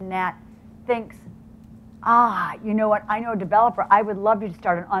person that thinks, you know what, I know a developer, I would love you to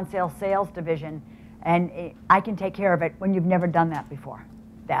start an on-sale sales division, and I can take care of it when you've never done that before.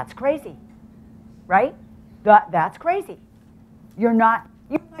 That's crazy, right? That's crazy. You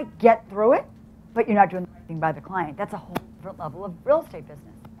might get through it, but you're not doing the right thing by the client. That's a whole different level of real estate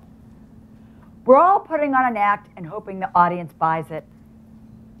business. We're all putting on an act and hoping the audience buys it.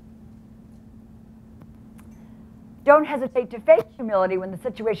 Don't hesitate to fake humility when the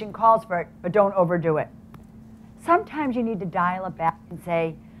situation calls for it, but don't overdo it. Sometimes you need to dial it back and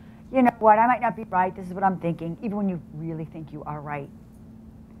say, you know what, I might not be right, this is what I'm thinking, even when you really think you are right.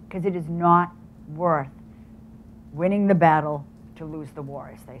 Because it is not worth winning the battle to lose the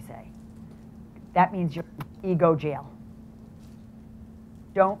war, as they say. That means you're in ego jail.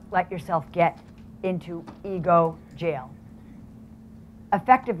 Don't let yourself get into ego jail.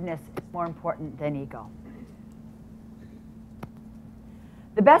 Effectiveness is more important than ego.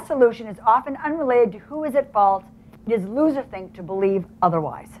 The best solution is often unrelated to who is at fault. It is loser think to believe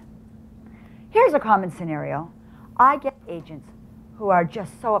otherwise. Here's a common scenario. I get agents who are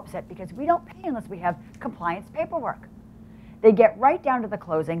just so upset because we don't pay unless we have compliance paperwork. They get right down to the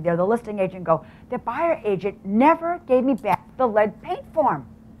closing. They're the listing agent go, the buyer agent never gave me back the lead paint form.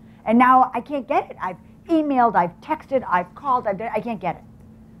 And now I can't get it. I've emailed, I've texted, I've called, I can't get it.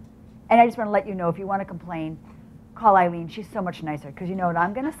 And I just want to let you know, if you want to complain, call Eileen. She's so much nicer. Because you know what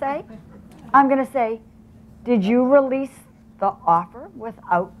I'm going to say? I'm going to say, did you release the offer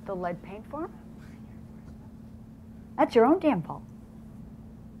without the lead paint form? That's your own damn fault.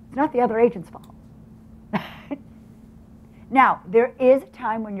 It's not the other agent's fault. Now, there is a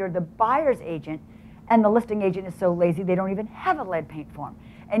time when you're the buyer's agent and the listing agent is so lazy they don't even have a lead paint form.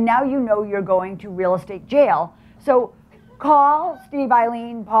 And now you know you're going to real estate jail. So call Steve,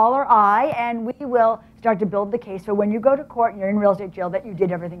 Eileen, Paul, or I, and we will start to build the case for when you go to court and you're in real estate jail that you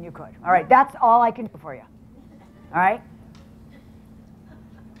did everything you could. All right, that's all I can do for you. All right?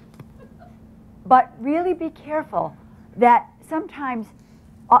 But really be careful that sometimes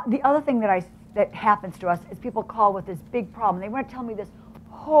the other thing that happens to us is people call with this big problem. They want to tell me this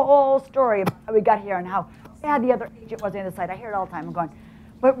whole story about how we got here and how bad the other agent was on the other side. I hear it all the time. I'm going,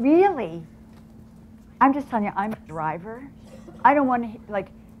 but really, I'm just telling you, I'm a driver. I don't want to, like,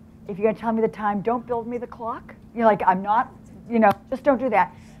 if you're going to tell me the time, don't build me the clock. You're like, I'm not, just don't do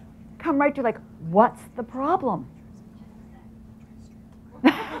that. Come right to, like, what's the problem?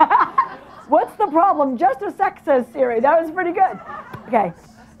 What's the problem? Just a sex, says Siri. That was pretty good. Okay.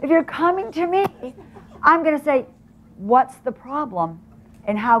 If you're coming to me, I'm going to say, what's the problem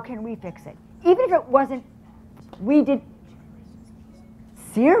and how can we fix it? Even if it wasn't,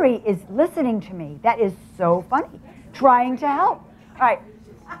 Siri is listening to me. That is so funny. Trying to help. All right.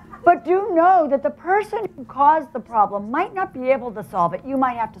 But do know that the person who caused the problem might not be able to solve it. You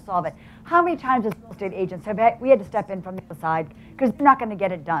might have to solve it. How many times as real estate agents have we had to step in from the other side because they're not going to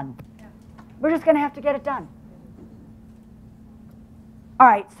get it done? We're just going to have to get it done. All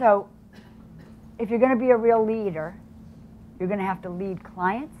right, so if you're going to be a real leader, you're going to have to lead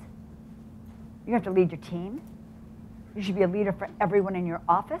clients. You're going to have to lead your team. You should be a leader for everyone in your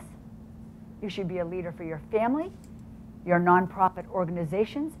office. You should be a leader for your family, your nonprofit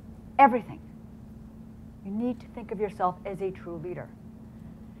organizations, everything. You need to think of yourself as a true leader.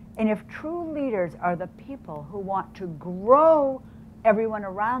 And if true leaders are the people who want to grow everyone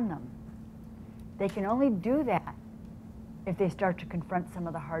around them, they can only do that if they start to confront some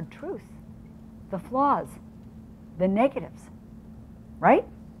of the hard truths, the flaws, the negatives, right?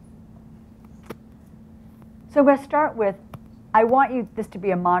 So I'm going to start with, I want this to be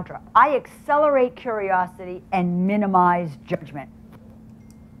a mantra. I accelerate curiosity and minimize judgment.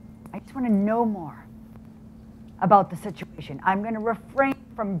 I just want to know more about the situation. I'm going to refrain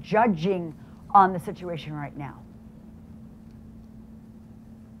from judging on the situation right now.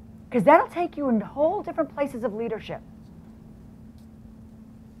 Because that'll take you in whole different places of leadership.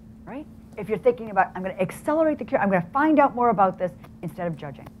 Right? If you're thinking about, I'm going to accelerate the cure, I'm going to find out more about this instead of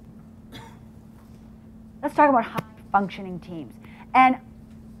judging. Let's talk about high-functioning teams. And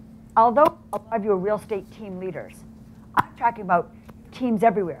although a lot of you are real estate team leaders, I'm talking about teams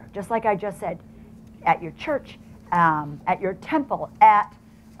everywhere, just like I just said, at your church, at your temple,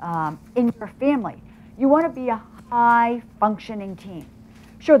 in your family. You want to be a high-functioning team.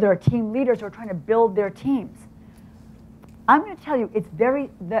 Sure, there are team leaders who are trying to build their teams. I'm going to tell you, it's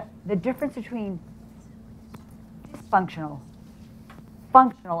the difference between dysfunctional,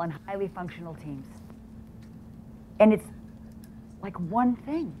 functional, and highly functional teams. And it's like one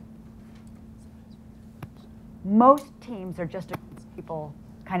thing. Most teams are just people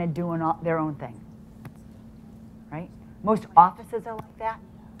kind of doing their own thing, right? Most offices are like that.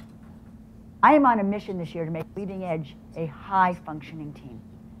 I am on a mission this year to make Leading Edge a high-functioning team.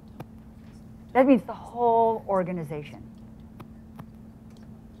 That means the whole organization.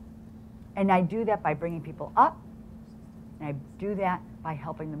 And I do that by bringing people up, and I do that by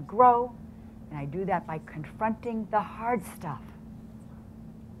helping them grow, and I do that by confronting the hard stuff.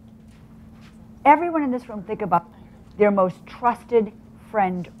 Everyone in this room think about their most trusted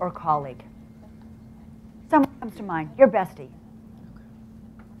friend or colleague. Someone comes to mind, your bestie.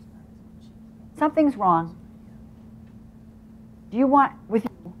 Something's wrong. Do you want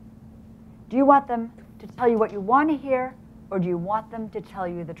them to tell you what you want to hear, or do you want them to tell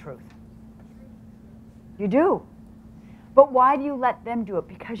you the truth? You do. But why do you let them do it?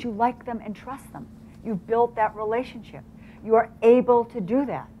 Because you like them and trust them. You've built that relationship. You are able to do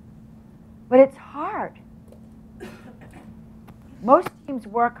that. But it's hard. Most teams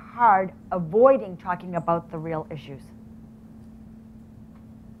work hard avoiding talking about the real issues.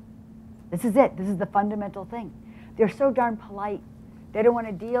 This is it. This is the fundamental thing. They're so darn polite. They don't want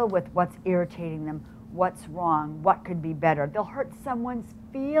to deal with what's irritating them, what's wrong, what could be better. They'll hurt someone's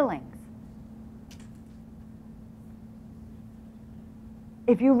feelings.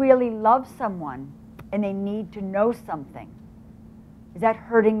 If you really love someone and they need to know something, is that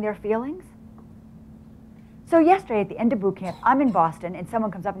hurting their feelings? So yesterday at the end of boot camp, I'm in Boston and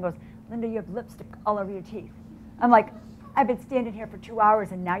someone comes up and goes, Linda, you have lipstick all over your teeth. I'm like, I've been standing here for 2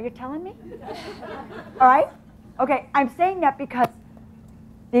 hours and now you're telling me? All right? Okay, I'm saying that because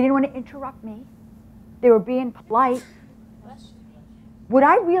they didn't want to interrupt me. They were being polite. Would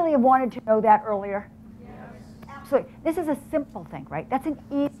I really have wanted to know that earlier? Yes. Absolutely. This is a simple thing, right? That's an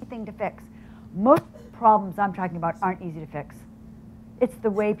easy thing to fix. Most problems I'm talking about aren't easy to fix. It's the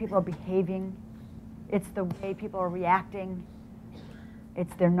way people are behaving. It's the way people are reacting.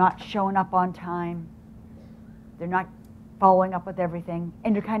 It's they're not showing up on time. They're not following up with everything.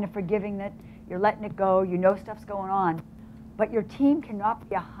 And you're kind of forgiving that. You're letting it go. You know stuff's going on. But your team cannot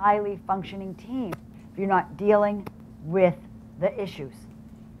be a highly functioning team if you're not dealing with the issues.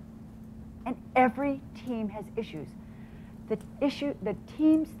 And every team has issues. The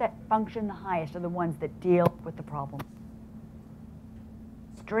teams that function the highest are the ones that deal with the problem.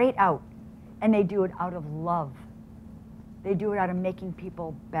 Straight out. And they do it out of love. They do it out of making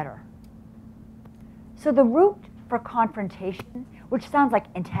people better. So the route for confrontation, which sounds like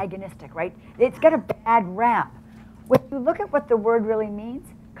antagonistic, right? It's got a bad rap. When you look at what the word really means,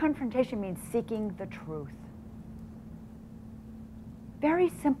 confrontation means seeking the truth.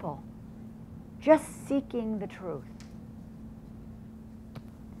 Very simple. Just seeking the truth.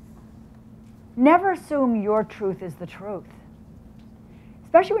 Never assume your truth is the truth.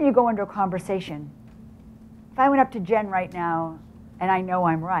 Especially when you go into a conversation. If I went up to Jen right now and I know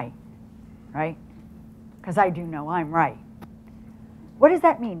I'm right? Because I do know I'm right. What does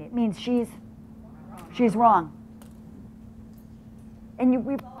that mean? It means she's wrong. And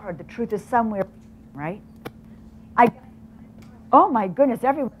we've all heard the truth is somewhere, right? Oh my goodness,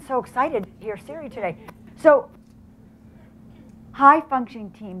 everyone's so excited to hear Siri today. So,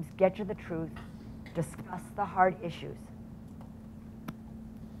 high-functioning teams get to the truth, discuss the hard issues.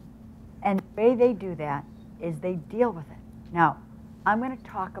 And the way they do that is they deal with it. Now, I'm going to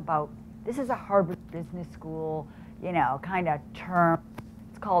talk about, this is a Harvard Business School, kind of term.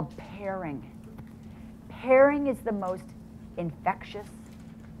 It's called pairing. Pairing is the most infectious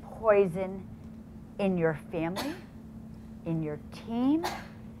poison in your family, in your team,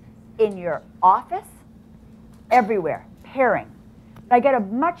 in your office, everywhere. Pairing. I get a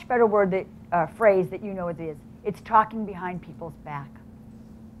much better word, phrase that you know what it is. It's talking behind people's back.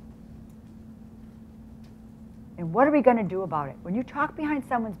 And what are we going to do about it? When you talk behind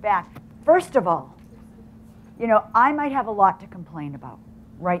someone's back, first of all, I might have a lot to complain about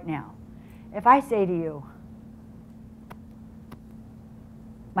right now. If I say to you,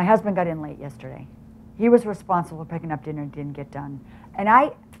 my husband got in late yesterday. He was responsible for picking up dinner and didn't get done. And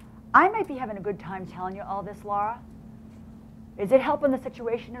I might be having a good time telling you all this, Laura. Is it helping the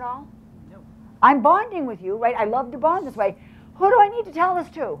situation at all? No. I'm bonding with you, right? I love to bond this way. Who do I need to tell this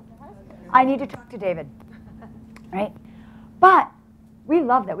to? I need to talk to David, right? But we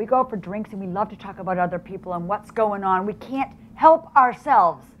love that. We go out for drinks and we love to talk about other people and what's going on. We can't help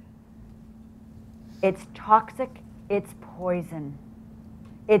ourselves. It's toxic. It's poison.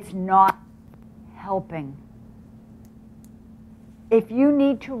 It's not helping. If you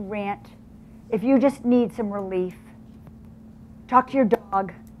need to rant, if you just need some relief, talk to your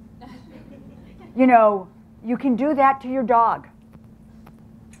dog. You can do that to your dog.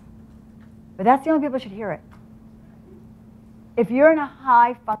 But that's the only people who should hear it. If you're in a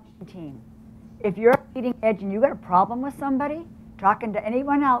high-functioning team, if you're at leading edge and you've got a problem with somebody, talking to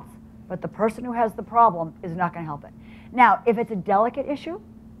anyone else, but the person who has the problem is not going to help it. Now, if it's a delicate issue,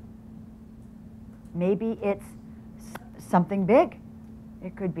 maybe it's something big.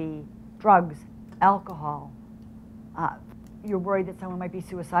 It could be drugs, alcohol. You're worried that someone might be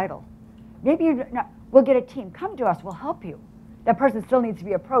suicidal. Maybe we'll get a team. Come to us. We'll help you. That person still needs to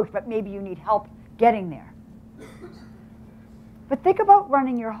be approached, but maybe you need help getting there. But think about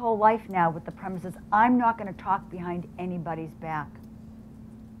running your whole life now with the premises, I'm not going to talk behind anybody's back.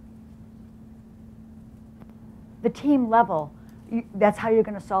 The team level, that's how you're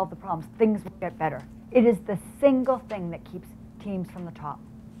going to solve the problems. Things will get better. It is the single thing that keeps teams from the top.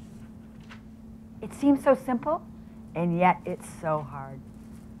 It seems so simple, and yet it's so hard.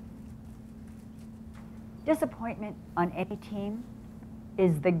 Disappointment on any team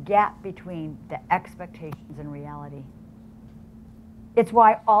is the gap between the expectations and reality. It's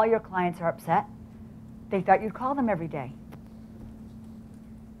why all your clients are upset. They thought you'd call them every day.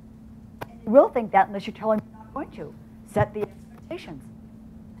 You will think that unless you tell them you're not going to. Set the expectations.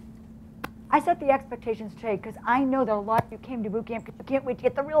 I set the expectations today because I know that a lot of you came to boot camp because you can't wait to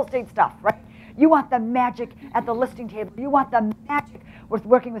get the real estate stuff, right? You want the magic at the listing table. You want the magic with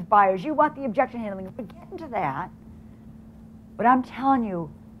working with buyers. You want the objection handling. We're getting to that. But I'm telling you,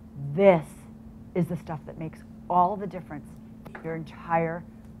 this is the stuff that makes all the difference in your entire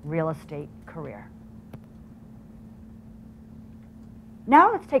real estate career.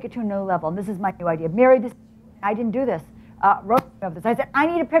 Now let's take it to another level. And this is my new idea. Mary, I didn't do this. Wrote of this. I said, I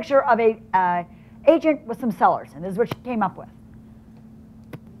need a picture of a agent with some sellers. And this is what she came up with.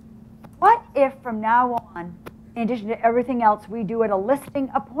 What if from now on, in addition to everything else we do at a listing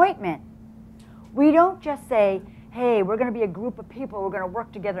appointment, we don't just say, hey, we're going to be a group of people, we're going to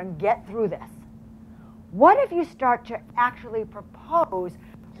work together and get through this. What if you start to actually propose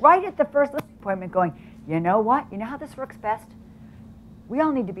right at the first listing appointment going, you know what? You know how this works best? We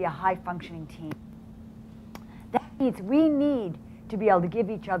all need to be a high-functioning team. That means we need to be able to give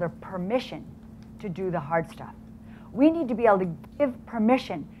each other permission to do the hard stuff. We need to be able to give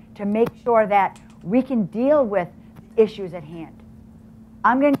permission to make sure that we can deal with issues at hand.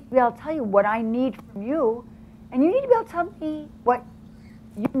 I'm going to be able to tell you what I need from you, and you need to be able to tell me what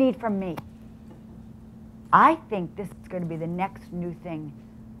you need from me. I think this is going to be the next new thing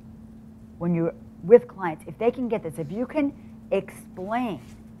when you're with clients. If they can get this, if you can explain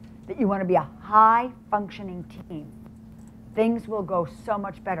that you want to be a high-functioning team, things will go so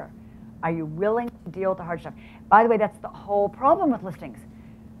much better. Are you willing to deal with the hard stuff? By the way, that's the whole problem with listings.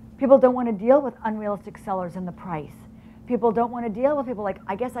 People don't want to deal with unrealistic sellers in the price. People don't want to deal with people like,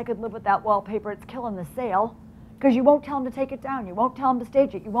 I guess I could live with that wallpaper, it's killing the sale, because you won't tell them to take it down. You won't tell them to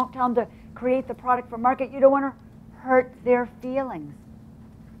stage it. You won't tell them to create the product for market. You don't want to hurt their feelings.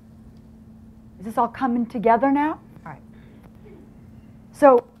 Is this all coming together now? All right.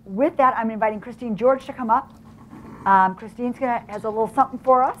 So with that, I'm inviting Christine George to come up. Christine's has a little something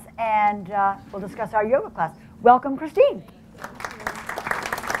for us, and we'll discuss our yoga class. Welcome, Christine.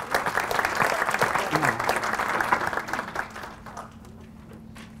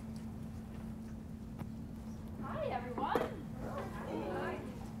 Hi, everyone.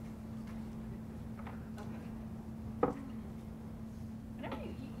 Whenever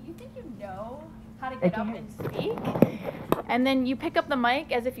you think you know how to get up and speak, and then you pick up the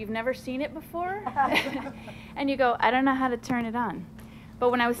mic as if you've never seen it before, and you go, I don't know how to turn it on. But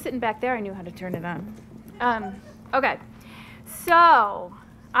when I was sitting back there, I knew how to turn it on. Okay, so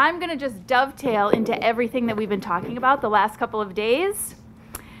I'm going to just dovetail into everything that we've been talking about the last couple of days.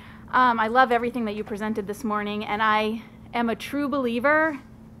 I love everything that you presented this morning, and I am a true believer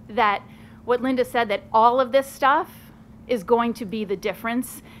that what Linda said, that all of this stuff is going to be the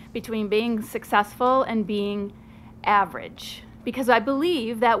difference between being successful and being average. Because I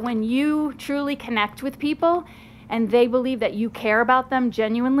believe that when you truly connect with people and they believe that you care about them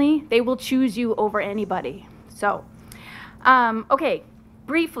genuinely, they will choose you over anybody. So, okay,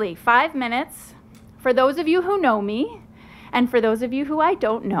 briefly, 5 minutes. For those of you who know me, and for those of you who I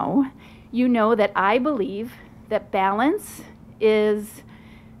don't know, you know that I believe that balance is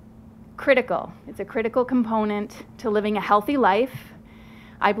critical. It's a critical component to living a healthy life.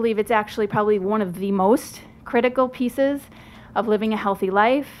 I believe it's actually probably one of the most critical pieces of living a healthy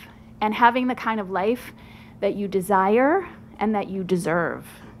life and having the kind of life that you desire and that you deserve.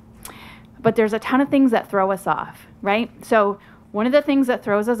 But there's a ton of things that throw us off, right? So one of the things that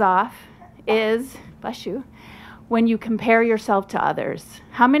throws us off is, bless you, when you compare yourself to others.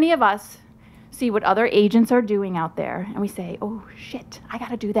 How many of us see what other agents are doing out there and we say, oh shit, I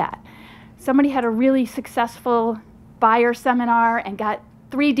gotta do that. Somebody had a really successful buyer seminar and got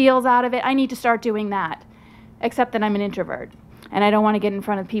 3 deals out of it. I need to start doing that. Except that I'm an introvert and I don't want to get in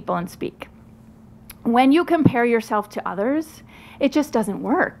front of people and speak. When you compare yourself to others, it just doesn't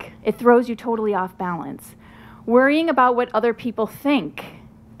work. It throws you totally off balance. Worrying about what other people think,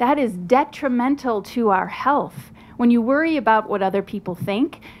 that is detrimental to our health. When you worry about what other people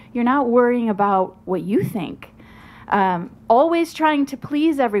think, you're not worrying about what you think. Always trying to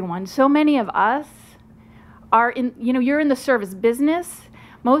please everyone. So many of us are in, you're in the service business.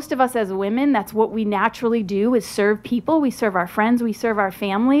 Most of us as women, that's what we naturally do, is serve people. We serve our friends, we serve our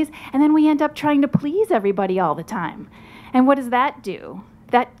families, and then we end up trying to please everybody all the time. And what does that do?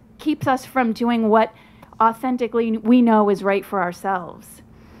 That keeps us from doing what authentically we know is right for ourselves.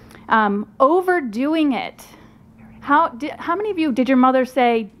 Overdoing it. How many of you, did your mother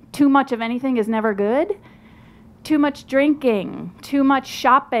say too much of anything is never good? Too much drinking, too much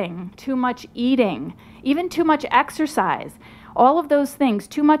shopping, too much eating, even too much exercise. All of those things,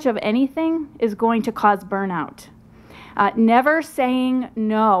 too much of anything is going to cause burnout. Never saying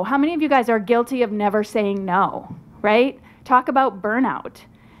no. How many of you guys are guilty of never saying no, right? Talk about burnout.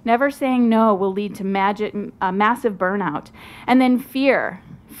 Never saying no will lead to massive burnout. And then fear.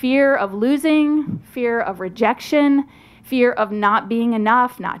 Fear of losing, fear of rejection, fear of not being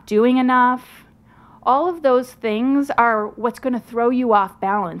enough, not doing enough. All of those things are what's going to throw you off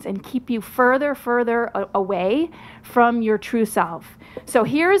balance and keep you further away from your true self. So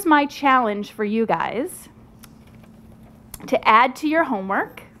here's my challenge for you guys to add to your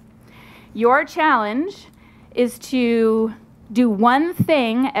homework. Your challenge is to do one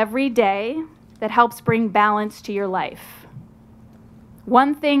thing every day that helps bring balance to your life.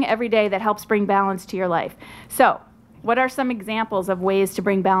 One thing every day that helps bring balance to your life. So what are some examples of ways to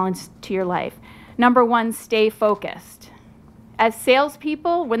bring balance to your life? Number 1, stay focused. As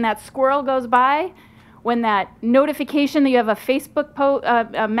salespeople, when that squirrel goes by, when that notification that you have a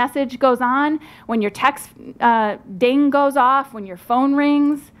Facebook message goes on, when your text ding goes off, when your phone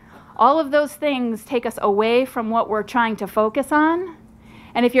rings, all of those things take us away from what we're trying to focus on,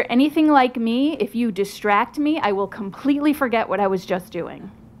 And if you're anything like me, if you distract me, I will completely forget what I was just doing,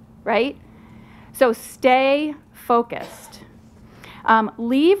 right? So stay focused.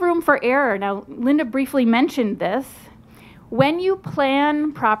 Leave room for error. Now, Linda briefly mentioned this. When you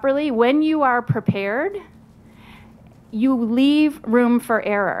plan properly, when you are prepared, you leave room for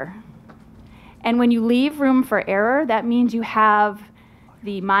error. And when you leave room for error, that means you have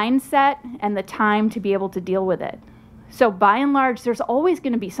the mindset and the time to be able to deal with it. So by and large, there's always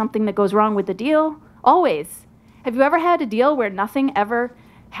going to be something that goes wrong with the deal. Always. Have you ever had a deal where nothing ever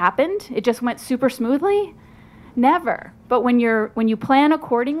happened? It just went super smoothly? Never. But when you plan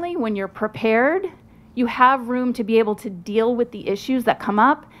accordingly, when you're prepared, you have room to be able to deal with the issues that come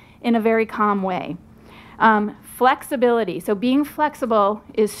up in a very calm way. Flexibility. So being flexible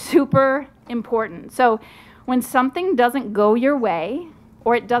is super important. So when something doesn't go your way,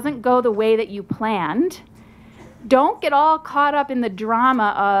 or it doesn't go the way that you planned, don't get all caught up in the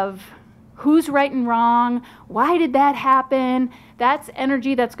drama of who's right and wrong, why did that happen? That's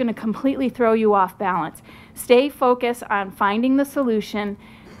energy that's going to completely throw you off balance. Stay focused on finding the solution,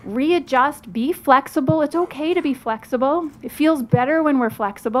 readjust, be flexible. It's okay to be flexible. It feels better when we're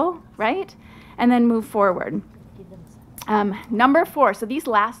flexible, right? And then move forward. Number 4, so these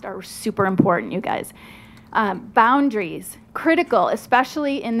last are super important, you guys. Boundaries, critical,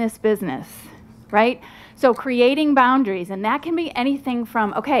 especially in this business, right? So creating boundaries, and that can be anything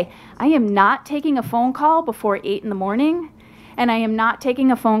from, okay, I am not taking a phone call before 8 in the morning, and I am not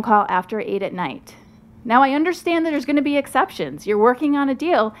taking a phone call after 8 at night. Now I understand that there's going to be exceptions. You're working on a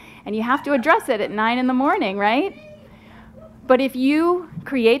deal, and you have to address it at 9 in the morning, right? But if you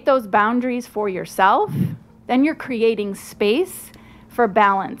create those boundaries for yourself, then you're creating space for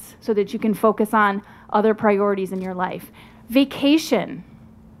balance so that you can focus on other priorities in your life. Vacation,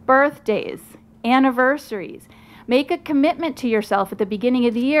 birthdays, anniversaries. Make a commitment to yourself at the beginning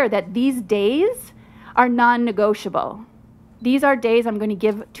of the year that these days are non-negotiable. These are days I'm going to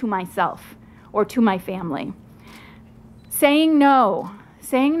give to myself or to my family. Saying no.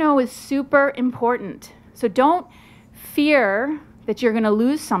 Saying no is super important. So don't fear that you're going to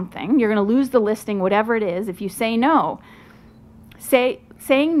lose something. You're going to lose the listing, whatever it is, if you say no.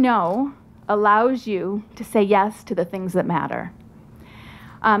 Saying no allows you to say yes to the things that matter.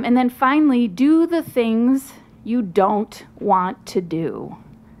 And then finally, do the things you don't want to do.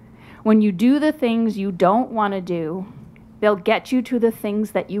 When you do the things you don't want to do, they'll get you to the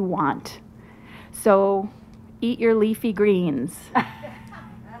things that you want. So eat your leafy greens,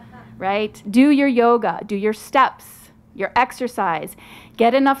 right? Do your yoga, do your steps, your exercise,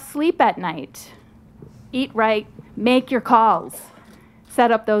 get enough sleep at night, eat right, make your calls, set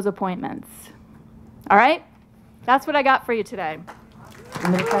up those appointments. All right? That's what I got for you today.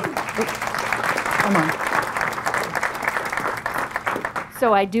 Come on.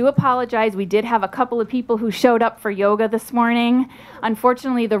 So I do apologize. We did have a couple of people who showed up for yoga this morning.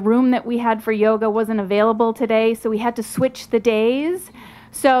 Unfortunately, the room that we had for yoga wasn't available today, so we had to switch the days.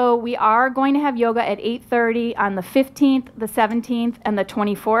 So we are going to have yoga at 8:30 on the 15th, the 17th, and the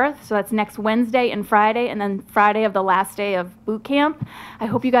 24th. So that's next Wednesday and Friday, and then Friday of the last day of boot camp. I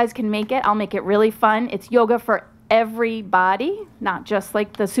hope you guys can make it. I'll make it really fun. It's yoga for everybody, not just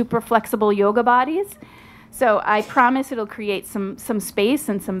like the super flexible yoga bodies. So I promise it'll create some space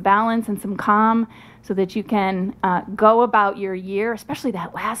and some balance and some calm so that you can go about your year, especially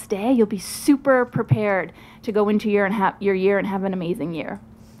that last day. You'll be super prepared to go into your year and have an amazing year.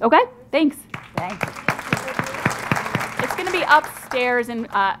 Okay? Thanks. Thanks. It's going to be upstairs, and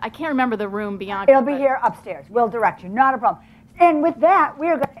I can't remember the room beyond. It'll be here upstairs. We'll direct you. Not a problem. And with that, we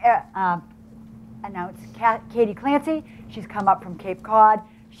are going to announce Katie Clancy. She's come up from Cape Cod.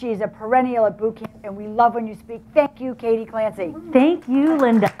 She's a perennial at boot camp, and we love when you speak. Thank you, Katie Clancy. Thank you,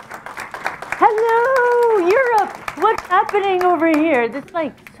 Linda. Hello, Europe. What's happening over here? It's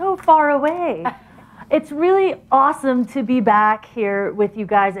like so far away. It's really awesome to be back here with you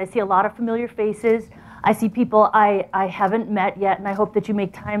guys. I see a lot of familiar faces. I see people I haven't met yet, and I hope that you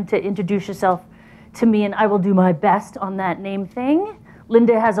make time to introduce yourself to me, and I will do my best on that name thing.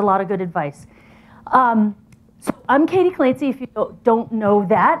 Linda has a lot of good advice. So I'm Katie Clancy, if you don't know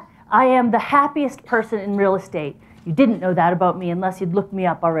that. I am the happiest person in real estate. You didn't know that about me unless you'd looked me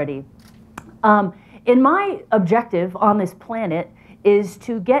up already. And my objective on this planet is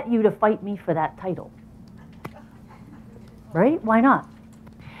to get you to fight me for that title. Right? Why not?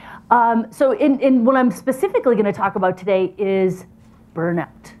 So what I'm specifically going to talk about today is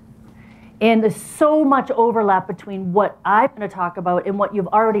burnout. And there's so much overlap between what I'm going to talk about and what you've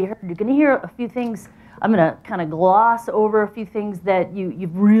already heard. You're going to hear a few things. I'm going to kind of gloss over a few things that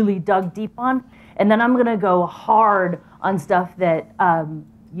you've really dug deep on. And then I'm going to go hard on stuff that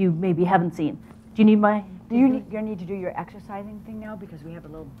you maybe haven't seen. Do you need my... Do you need to do your exercising thing now because we have a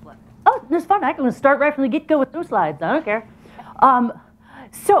little blip? Oh, that's fun. I'm going to start right from the get-go with those slides. I don't care.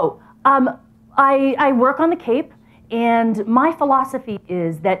 I work on the Cape, and my philosophy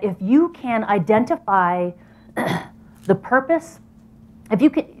is that if you can identify the purpose, if you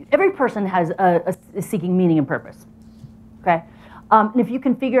can, every person has is seeking meaning and purpose. Okay, and if you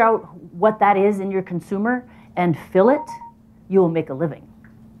can figure out what that is in your consumer and fill it, you will make a living.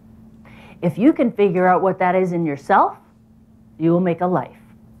 If you can figure out what that is in yourself, you will make a life.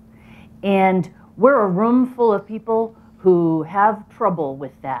 And we're a room full of people who have trouble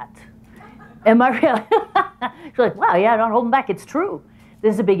with that. Am I really? She's like, wow, yeah, don't hold them back. It's true.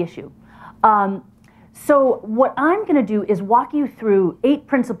 This is a big issue. So what I'm going to do is walk you through 8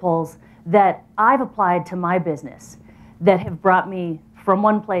 principles that I've applied to my business that have brought me from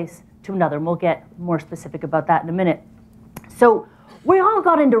one place to another. And we'll get more specific about that in a minute. So we all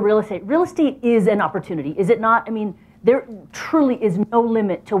got into real estate. Real estate is an opportunity, is it not? I mean, there truly is no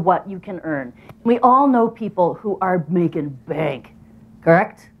limit to what you can earn. We all know people who are making bank,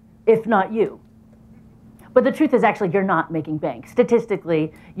 correct? If not you. But the truth is actually you're not making bank.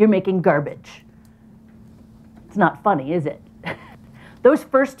 Statistically, you're making garbage. It's not funny, is it? Those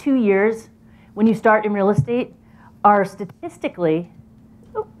first 2 years when you start in real estate are statistically,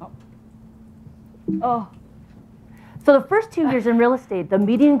 So the first 2 years in real estate, the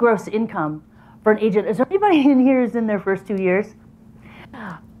median gross income for an agent, is there anybody in here who's in their first 2 years?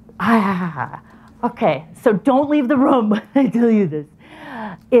 Okay, so don't leave the room, I tell you this,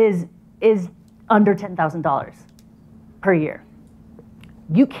 is under $10,000 per year.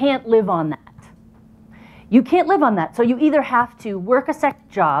 You can't live on that. You can't live on that, so you either have to work a second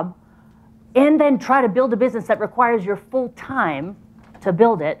job and then try to build a business that requires your full time to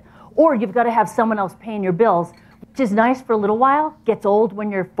build it, or you've got to have someone else paying your bills, which is nice for a little while, gets old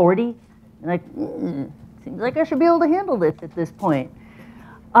when you're 40. You're like, seems like I should be able to handle this at this point.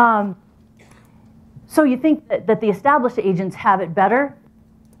 So you think that the established agents have it better?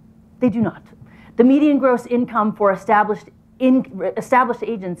 They do not. The median gross income for established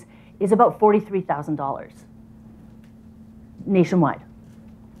agents is about $43,000 nationwide.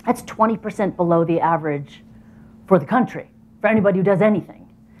 That's 20% below the average for the country, for anybody who does anything.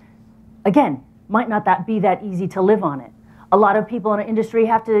 Again, might not be that easy to live on it. A lot of people in our industry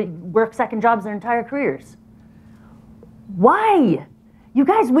have to work second jobs their entire careers. Why? You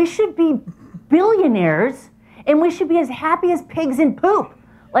guys, we should be billionaires and we should be as happy as pigs in poop.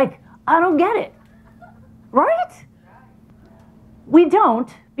 Like, I don't get it. Right? We don't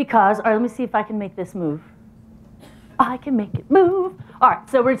because, all right, let me see if I can make this move. I can make it move. All right,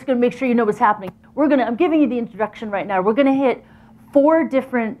 so we're just gonna make sure you know what's happening. I'm giving you the introduction right now. We're gonna hit 4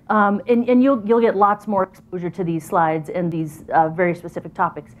 different, and you'll get lots more exposure to these slides and these very specific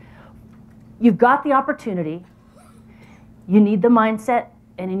topics. You've got the opportunity, you need the mindset,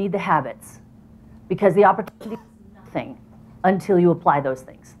 and you need the habits. Because the opportunity is nothing until you apply those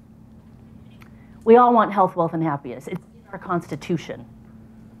things. We all want health, wealth, and happiness. It's in our Constitution.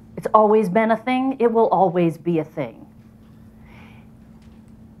 It's always been a thing, it will always be a thing.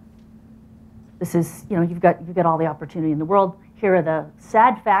 This is, you've got all the opportunity in the world. Here are the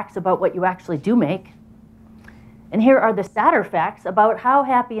sad facts about what you actually do make. And here are the sadder facts about how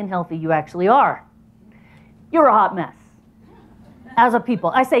happy and healthy you actually are. You're a hot mess. As a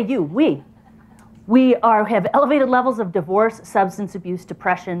people, I say you, we have elevated levels of divorce, substance abuse,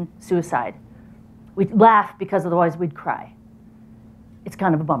 depression, suicide. We laugh because otherwise we'd cry. It's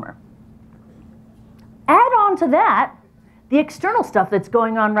kind of a bummer. Add on to that the external stuff that's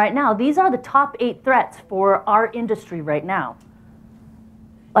going on right now. These are the top 8 threats for our industry right now.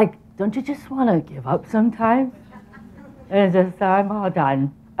 Like, don't you just want to give up sometimes? And just, I'm all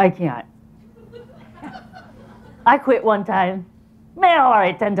done. I can't. I quit one time. Man, all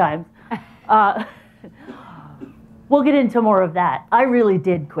right, 10 times. We'll get into more of that. I really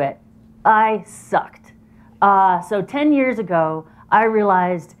did quit. I sucked. So 10 years ago, I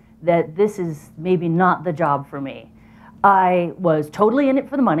realized that this is maybe not the job for me. I was totally in it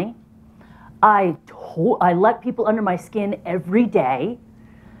for the money. I let people under my skin every day.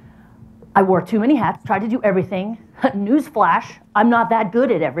 I wore too many hats, tried to do everything. Newsflash, I'm not that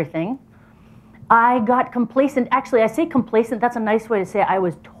good at everything. I got complacent. Actually, I say complacent, that's a nice way to say it. I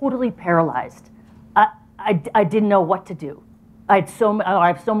was totally paralyzed. I didn't know what to do. I have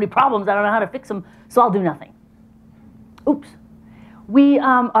so many problems, I don't know how to fix them, so I'll do nothing. Oops.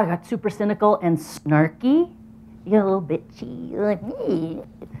 I got super cynical and snarky. You're a little bitchy, like me.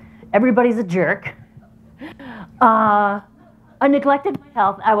 Everybody's a jerk. I neglected my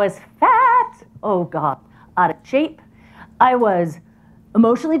health. I was fat. Oh God, out of shape. I was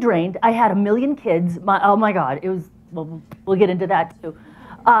emotionally drained. I had 1 million kids. Oh my God, it was. Well, we'll get into that too.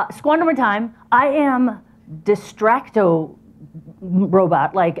 Squander my time. I am distracto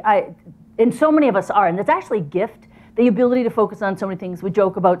robot. And so many of us are, and it's actually a gift. The ability to focus on so many things. We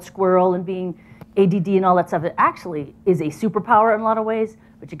joke about squirrel and being ADD and all that stuff. It actually is a superpower in a lot of ways,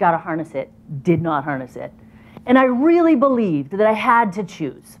 but you gotta harness it. Did not harness it. And I really believed that I had to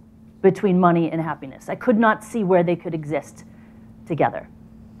choose between money and happiness. I could not see where they could exist together.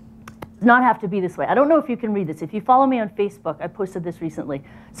 It does not have to be this way. I don't know if you can read this. If you follow me on Facebook, I posted this recently.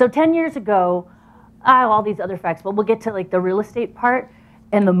 So 10 years ago, all these other facts, but we'll get to like the real estate part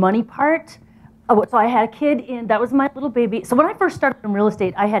and the money part. So I had a kid that was my little baby. So when I first started in real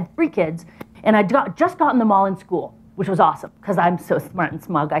estate, I had 3 kids, and I'd just gotten them all in school, which was awesome because I'm so smart and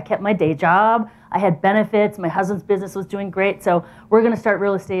smug. I kept my day job. I had benefits. My husband's business was doing great. So we're going to start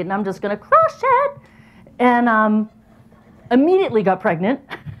real estate, and I'm just going to crush it. And immediately got pregnant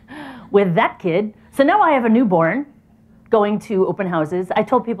with that kid. So now I have a newborn going to open houses. I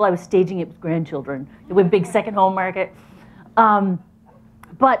told people I was staging it with grandchildren with big second home market.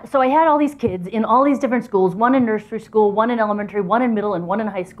 But so I had all these kids in all these different schools, one in nursery school, one in elementary, one in middle, and one in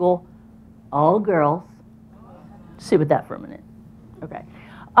high school, all girls. Sit with that for a minute. Okay.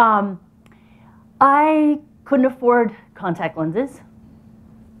 I couldn't afford contact lenses.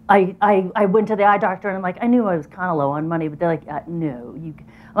 I went to the eye doctor and I'm like, I knew I was kind of low on money, but they're like, no. I'm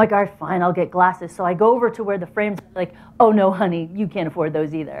like, all right, fine, I'll get glasses. So I go over to where the frames are like, oh no, honey, you can't afford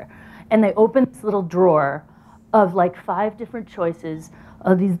those either. And they open this little drawer of like 5 different choices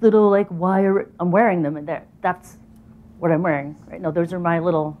of these little like wire, I'm wearing them, and that's what I'm wearing right now. Those are my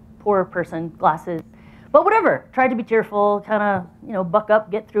little poor person glasses. But whatever, tried to be cheerful, kind of, buck up,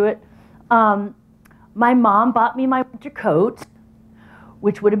 get through it. My mom bought me my winter coat,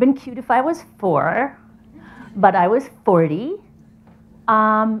 which would have been cute if I was 4, but I was 40.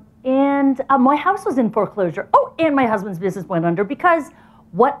 And my house was in foreclosure. Oh, and my husband's business went under because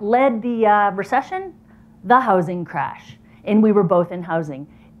what led the recession? The housing crash. And we were both in housing.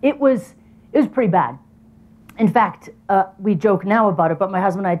 It was pretty bad. In fact, we joke now about it, but my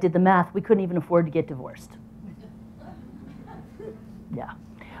husband and I did the math. We couldn't even afford to get divorced. Yeah.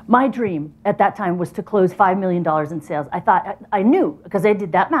 My dream at that time was to close $5 million in sales. I knew, because I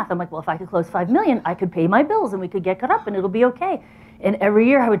did that math. I'm like, well, if I could close $5 million, I could pay my bills and we could get caught up and it'll be okay. And every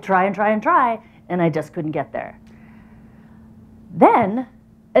year I would try and try and try, and I just couldn't get there. Then,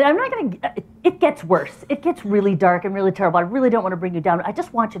 and I'm not going to, it gets worse. It gets really dark and really terrible. I really don't want to bring you down. I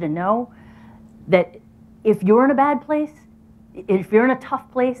just want you to know that if you're in a bad place, if you're in a tough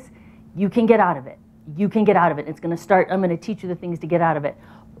place, you can get out of it. You can get out of it. It's going to start, I'm going to teach you the things to get out of it.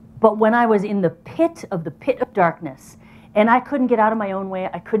 But when I was in the pit of darkness, and I couldn't get out of my own way,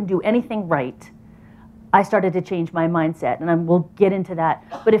 I couldn't do anything right, I started to change my mindset, and we'll get into that.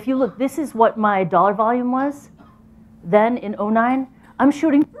 But if you look, this is what my dollar volume was then in 09. I'm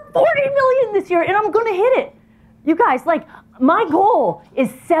shooting 40 million this year, and I'm going to hit it. You guys, like, my goal is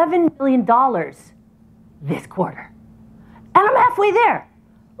 $7 million this quarter. And I'm halfway there.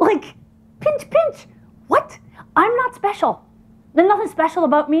 Like, pinch, pinch. What? I'm not special. There's nothing special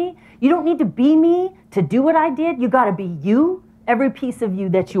about me. You don't need to be me to do what I did. You got to be you, every piece of you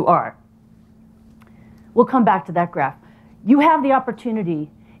that you are. We'll come back to that graph. You have the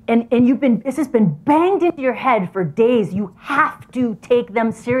opportunity, and this has been banged into your head for days. You have to take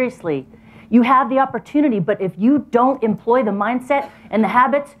them seriously. You have the opportunity, but if you don't employ the mindset and the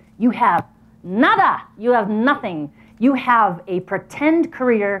habits, you have nada. You have nothing. You have a pretend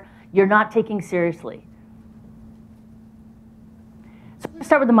career you're not taking seriously. So we're going to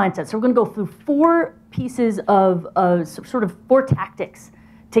start with the mindset. So we're going to go through 4 pieces of sort of 4 tactics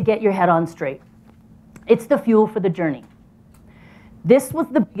to get your head on straight. It's the fuel for the journey. This was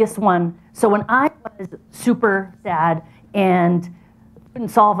the biggest one. So when I was super sad and couldn't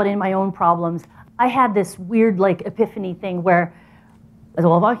solve any of my own problems, I had this weird like epiphany thing where I said,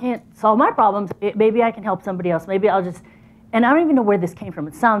 well, if I can't solve my problems, maybe I can help somebody else. Maybe I'll just, and I don't even know where this came from.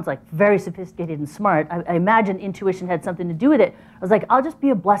 It sounds like very sophisticated and smart. I imagine intuition had something to do with it. I was like, I'll just be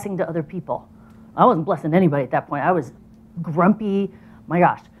a blessing to other people. I wasn't blessing anybody at that point. I was grumpy, my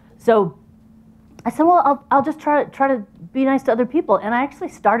gosh. So I said, well, I'll just try to be nice to other people. And I actually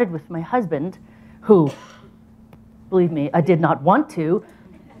started with my husband, who, believe me, I did not want to,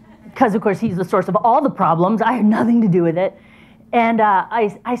 because of course he's the source of all the problems. I had nothing to do with it. And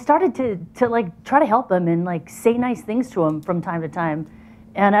I started to like try to help him and like say nice things to him from time to time.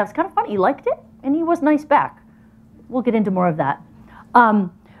 And it was kind of funny. He liked it, and he was nice back. We'll get into more of that.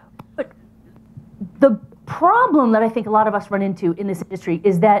 But the problem that I think a lot of us run into in this industry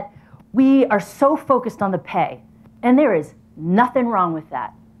is that we are so focused on the pay. And there is nothing wrong with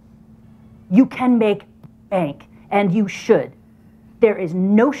that. You can make bank, and you should. There is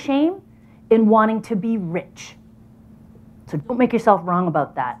no shame in wanting to be rich. So don't make yourself wrong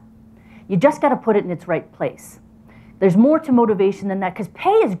about that. You just got to put it in its right place. There's more to motivation than that, because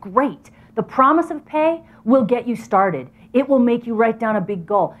pay is great. The promise of pay will get you started. It will make you write down a big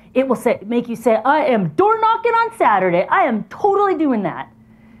goal. It will make you say, I am door knocking on Saturday. I am totally doing that.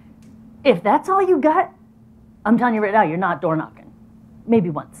 If that's all you got, I'm telling you right now, you're not door knocking. Maybe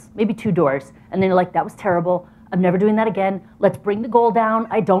once, maybe 2 doors. And then you're like, that was terrible. I'm never doing that again. Let's bring the goal down.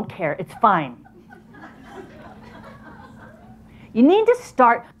 I don't care. It's fine. You need to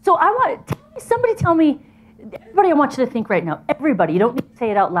start. So I want somebody tell me, everybody, I want you to think right now, everybody, you don't need to say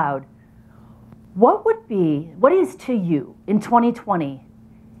it out loud. What is to you in 2020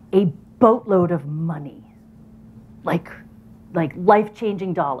 a boatload of money? Like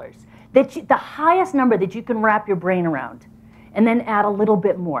life-changing dollars. The highest number that you can wrap your brain around, and then add a little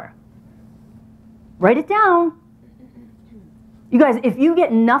bit more. Write it down. You guys, if you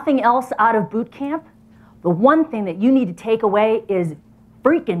get nothing else out of boot camp, the one thing that you need to take away is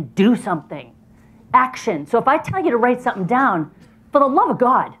freaking do something. Action. So if I tell you to write something down, for the love of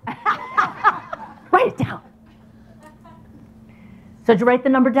God, write it down. So did you write the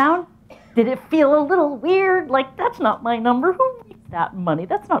number down? Did it feel a little weird? Like, that's not my number. Who makes that money?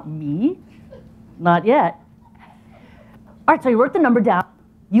 That's not me. Not yet. All right, so you wrote the number down.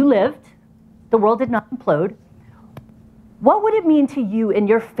 You lived. The world did not implode. What would it mean to you and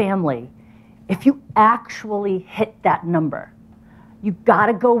your family if you actually hit that number? You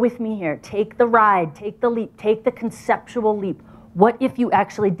gotta go with me here. Take the ride, take the leap, take the conceptual leap. What if you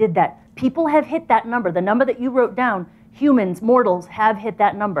actually did that? People have hit that number. The number that you wrote down, humans, mortals, have hit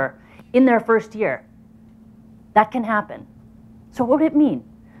that number in their first year. That can happen. So what would it mean?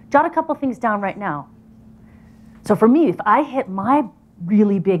 Jot a couple things down right now. So for me, if I hit my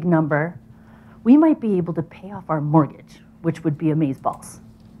really big number, we might be able to pay off our mortgage, which would be amazeballs.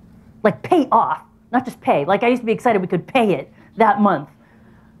 Like pay off, not just pay. Like I used to be excited we could pay it that month.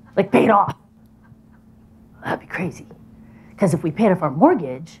 Like pay it off. That'd be crazy. Because if we paid off our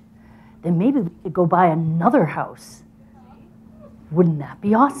mortgage, then maybe we could go buy another house. Wouldn't that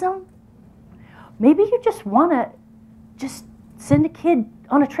be awesome? Maybe you just want to just send a kid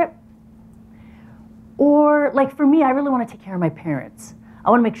on a trip. Or like for me, I really want to take care of my parents. I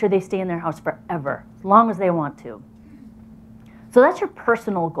want to make sure they stay in their house forever, as long as they want to. So that's your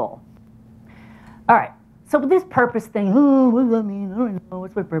personal goal. All right, so with this purpose thing, oh, what does that mean? I don't know,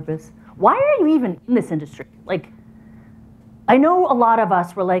 what's my purpose? Why are you even in this industry? Like, I know a lot of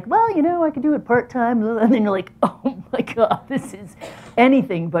us were like, well, you know, I could do it part-time, and then you're like, oh my God, this is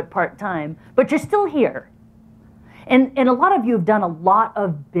anything but part-time, but you're still here. And a lot of you have done a lot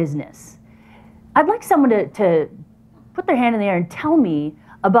of business. I'd like someone to put their hand in the air and tell me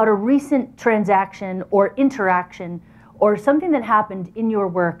about a recent transaction or interaction or something that happened in your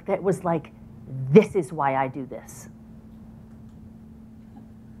work that was like, this is why I do this.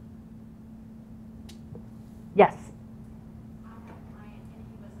 Yes. I had a client and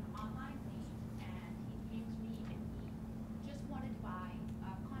he was an online lead and he came to me and he just wanted to buy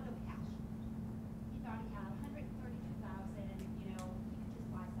a condo cash. He thought he had $132,000, you know, he could just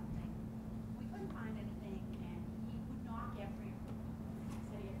buy something. We couldn't find anything and he would not get pre-approval. He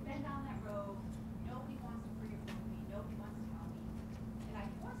said he had been down that road, nobody wants to pre-approve me, nobody wants to tell me. And I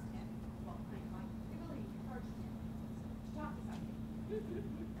forced him, well, I really encouraged him to talk to somebody. Because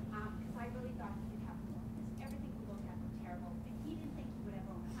I really thought he could have more. Everything we looked at was terrible, and he didn't think he would ever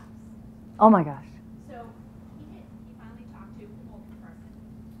own a house. Oh my gosh. So he did. He finally talked to a local person,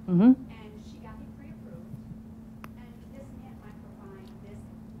 Mm-hmm. and she got him pre-approved. And this man went from buying this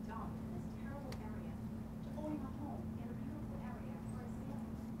dump in this terrible area to owning a home in a beautiful area for his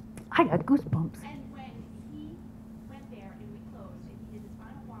family. I got goosebumps. And when he went there and we closed and he did his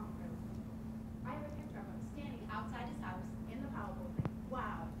final walkthrough, I have a picture of him standing outside his house in the power booth.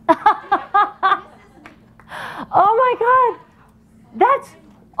 Wow. Oh my God. That's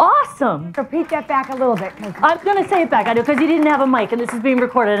awesome. Repeat that back a little bit. I'm going to say it back. I know because he didn't have a mic and this is being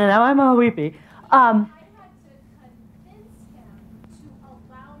recorded and now I'm all weepy. I had to convince him to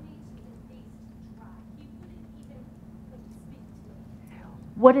allow me to at least try. He wouldn't even speak to me.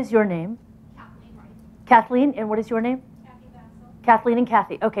 What is your name? Kathleen Wright, Kathleen, and what is your name? Kathy Vassell. Kathleen and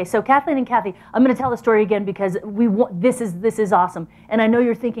Kathy. Okay, so Kathleen and Kathy, I'm going to tell the story again because this is awesome. And I know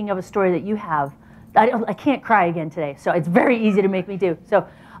you're thinking of a story that you have. I can't cry again today, so it's very easy to make me do. So,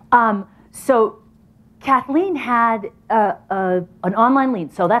 so Kathleen had an online lien,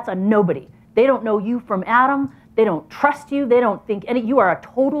 so that's a nobody. They don't know you from Adam. They don't trust you. They don't think you are a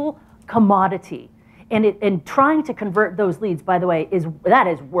total commodity. And trying to convert those leads, by the way, is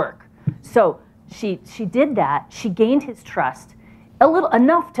work. So she did that. She gained his trust,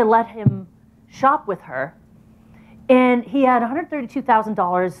 enough to let him shop with her. And he had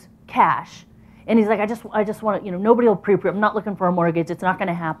 $132,000 cash. And he's like, I just want to, nobody will pre-approve. I'm not looking for a mortgage. It's not going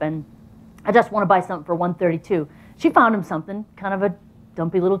to happen. I just want to buy something for $132,000. She found him something, kind of a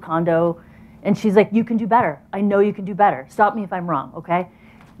dumpy little condo. And she's like, you can do better. I know you can do better. Stop me if I'm wrong, okay?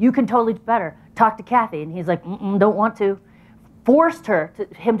 You can totally do better. Talk to Kathy. And he's like, don't want to. Forced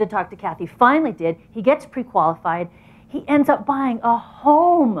him to talk to Kathy. Finally did. He gets pre-qualified. He ends up buying a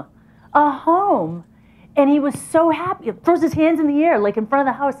home. And he was so happy. He throws his hands in the air, like in front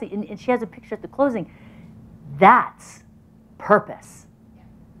of the house. And she has a picture at the closing. That's purpose.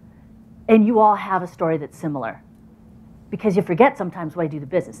 And you all have a story that's similar. Because you forget sometimes why you do the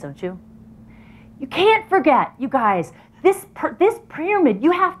business, don't you? You can't forget, you guys, this pyramid,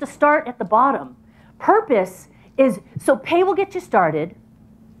 you have to start at the bottom. Purpose is, so pay will get you started.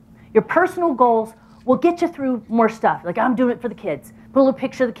 Your personal goals will get you through more stuff. Like, I'm doing it for the kids. Put a little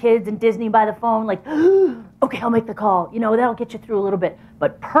picture of the kids and Disney by the phone, like, okay, I'll make the call. That'll get you through a little bit.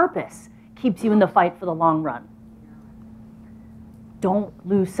 But purpose keeps you in the fight for the long run. Don't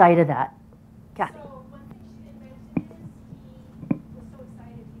lose sight of that. Kathy. So one thing she didn't mention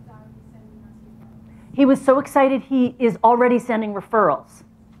is he was so excited he's already sending us referrals. He was so excited he is already sending referrals.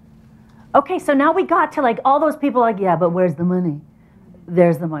 Okay, so now we got to like all those people like, yeah, but where's the money?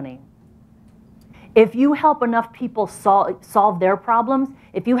 There's the money. If you help enough people solve their problems,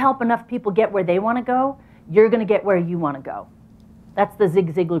 if you help enough people get where they want to go, you're going to get where you want to go. That's the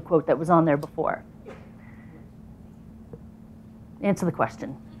Zig Ziglar quote that was on there before. Answer the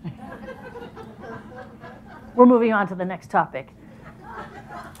question. We're moving on to the next topic.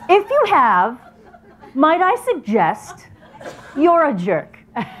 If you have, might I suggest, you're a jerk.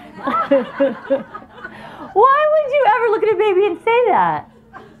 Why would you ever look at a baby and say that?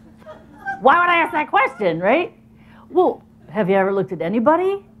 Why would I ask that question, right? Well, have you ever looked at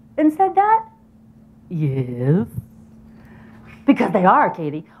anybody and said that? Yes. Because they are,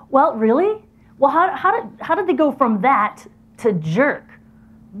 Katie. Well, really? Well, how did they go from that to jerk?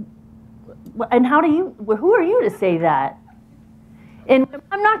 And who are you to say that? And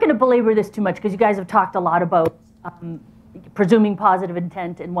I'm not going to belabor this too much because you guys have talked a lot about presuming positive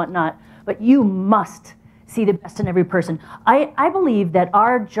intent and whatnot, but you must see the best in every person. I believe that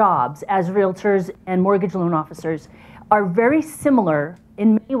our jobs as realtors and mortgage loan officers are very similar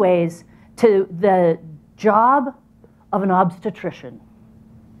in many ways to the job of an obstetrician.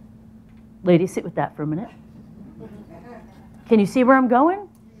 Ladies, sit with that for a minute. Can you see where I'm going?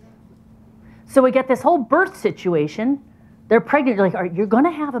 So we get this whole birth situation. They're pregnant. You're like, all right, you're going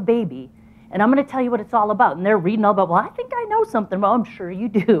to have a baby, and I'm going to tell you what it's all about. And they're reading all about, well, I think I know something. Well, I'm sure you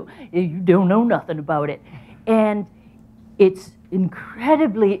do. You don't know nothing about it. And it's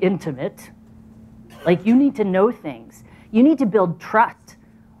incredibly intimate. Like, you need to know things. You need to build trust,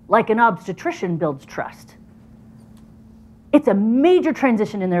 like an obstetrician builds trust. It's a major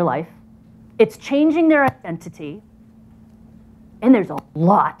transition in their life. It's changing their identity. And there's a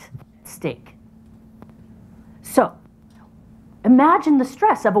lot at stake. So, imagine the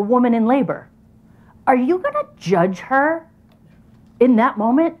stress of a woman in labor. Are you going to judge her in that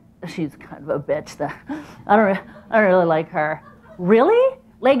moment? She's kind of a bitch. I don't really like her. Really?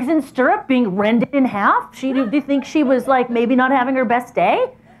 Legs in stirrup, being rended in half? Do you think she was like maybe not having her best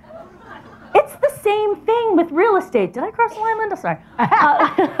day? It's the same thing with real estate. Did I cross the line, Linda? Sorry.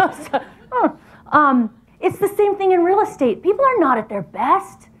 It's the same thing in real estate. People are not at their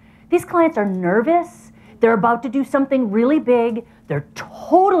best. These clients are nervous. They're about to do something really big. They're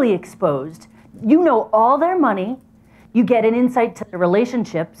totally exposed. You know all their money. You get an insight to their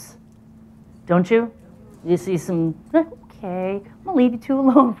relationships, don't you? You see some, okay, I'm gonna leave you two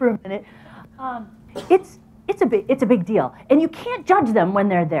alone for a minute. It's a big deal. And you can't judge them when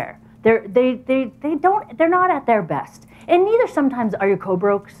they're there. They're not at their best. And neither sometimes are your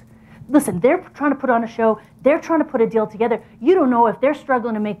co-brokes. Listen, they're trying to put on a show. They're trying to put a deal together. You don't know if they're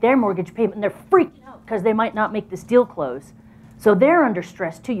struggling to make their mortgage payment and they're freaking out because they might not make this deal close. So they're under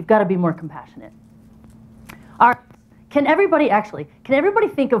stress too. You've got to be more compassionate. All right. Can everybody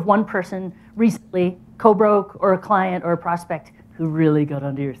think of one person recently, co-broke or a client or a prospect, who really got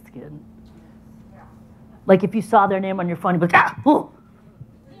under your skin? Like if you saw their name on your phone, you'd be like, ah, oh.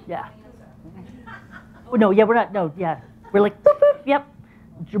 Yeah. Oh, no, yeah, we're not, no, yeah. We're like, boop, boop, yep,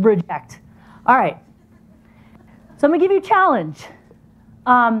 reject. All right. So I'm gonna give you a challenge.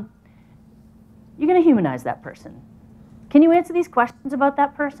 You're gonna humanize that person. Can you answer these questions about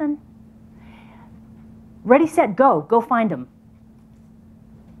that person? Ready, set, go. Go find them.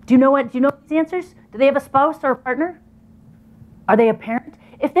 Do you know these answers? Do they have a spouse or a partner? Are they a parent?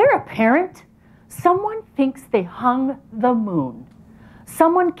 If they're a parent, someone thinks they hung the moon.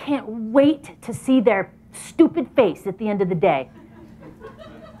 Someone can't wait to see their stupid face at the end of the day.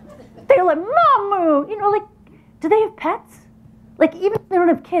 They're like, Mom Moon! You know, like, do they have pets? Like, even if they don't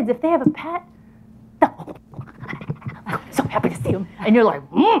have kids, if they have a pet, I'm so happy to see them. And you're like,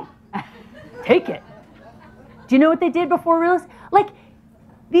 take it. Do you know what they did before real? Like,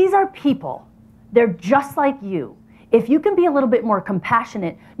 these are people. They're just like you. If you can be a little bit more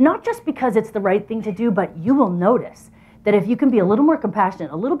compassionate, not just because it's the right thing to do, but you will notice that if you can be a little more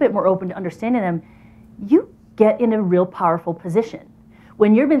compassionate, a little bit more open to understanding them, you get in a real powerful position.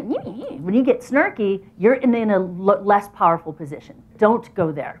 When you get snarky, you're in a less powerful position. Don't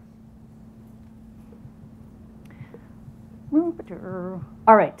go there.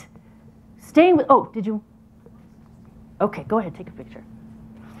 All right. Staying with, oh, did you? Okay, go ahead, take a picture.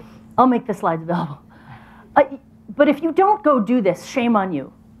 I'll make the slides available. But if you don't go do this, shame on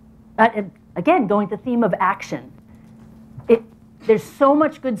you. Again, going to the theme of action. There's so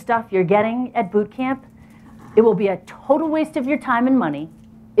much good stuff you're getting at boot camp. It will be a total waste of your time and money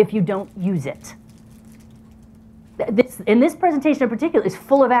if you don't use it. This presentation in particular is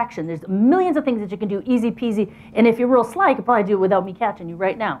full of action. There's millions of things that you can do, easy peasy. And if you're real sly, you could probably do it without me catching you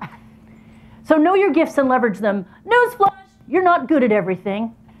right now. So know your gifts and leverage them. Newsflash, you're not good at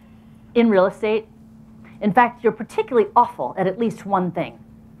everything in real estate. In fact, you're particularly awful at least one thing.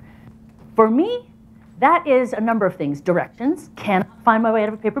 For me, that is a number of things. Directions, cannot find my way out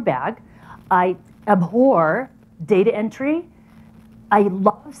of a paper bag. I abhor data entry. I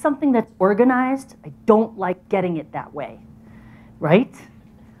love something that's organized. I don't like getting it that way, right?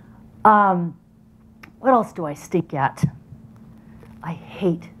 What else do I stink at? I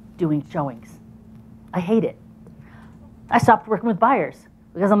hate doing showings. I hate it. I stopped working with buyers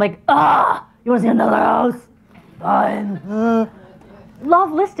because I'm like, you want to see another house? Fine.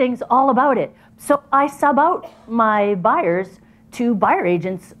 Love listings, all about it. So I sub out my buyers to buyer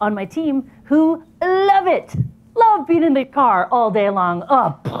agents on my team who love it. Love being in the car all day long.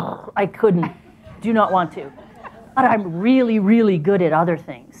 Oh, I couldn't, do not want to. But I'm really, really good at other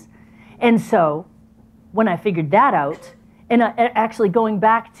things. And so when I figured that out, and actually going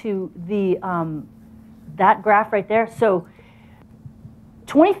back to the that graph right there, so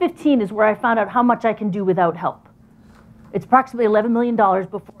 2015 is where I found out how much I can do without help. It's approximately $11 million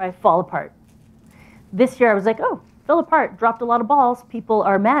before I fall apart. This year I was like, oh, fell apart, dropped a lot of balls. People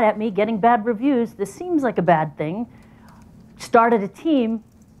are mad at me, getting bad reviews. This seems like a bad thing. Started a team,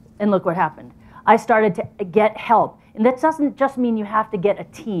 and look what happened. I started to get help. And that doesn't just mean you have to get a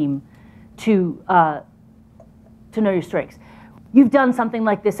team to know your strengths. You've done something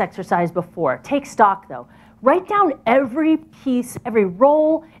like this exercise before. Take stock, though. Write down every piece, every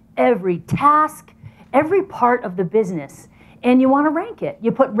role, every task, every part of the business, and you want to rank it.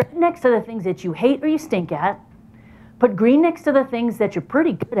 You put red next to the things that you hate or you stink at, put green next to the things that you're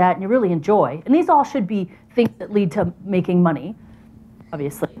pretty good at and you really enjoy, and these all should be things that lead to making money,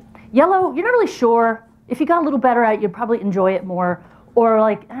 obviously. Yellow, you're not really sure. If you got a little better at it, you'd probably enjoy it more, or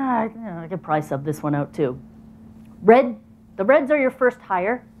like, I could probably sub this one out too. Red, the reds are your first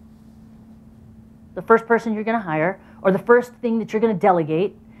hire, the first person you're going to hire, or the first thing that you're going to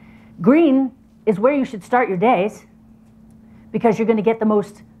delegate. Green is where you should start your days because you're going to get the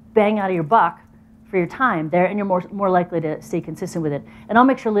most bang out of your buck for your time there, and you're more likely to stay consistent with it. And I'll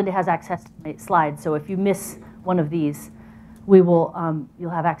make sure Linda has access to my slides, so if you miss one of these, we will,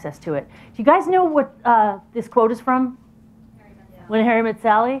 you'll have access to it. Do you guys know what this quote is from? When Harry Met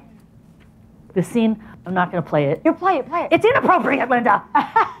Sally? The scene, I'm not going to play it. You play it, play it. It's inappropriate, Linda.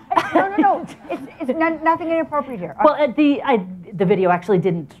 No. It's nothing inappropriate here. Well, the video actually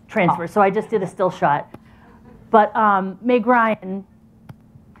didn't transfer, so I just did a still shot. But Meg Ryan,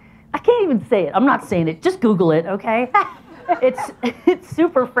 I can't even say it. I'm not saying it. Just Google it, okay? It's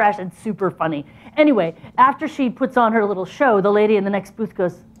super fresh and super funny. Anyway, after she puts on her little show, the lady in the next booth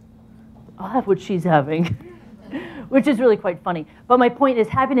goes, I'll have what she's having, which is really quite funny. But my point is,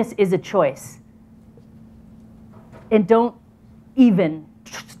 happiness is a choice. And don't even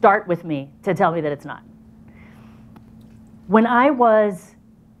start with me to tell me that it's not. When I was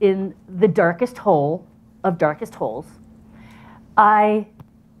in the darkest hole of darkest holes, I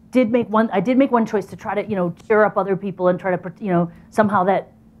did make one choice to try to, cheer up other people and try to, somehow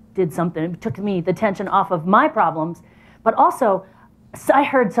that did something. It took me the tension off of my problems. But also, I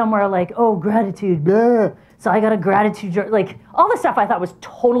heard somewhere like, oh, gratitude, blah. So I got a gratitude journal. Like, all this stuff I thought was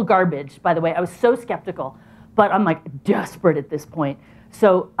total garbage, by the way. I was so skeptical. But I'm like desperate at this point.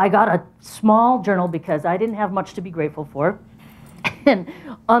 So I got a small journal because I didn't have much to be grateful for. And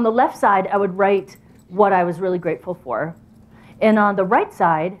on the left side, I would write what I was really grateful for. And on the right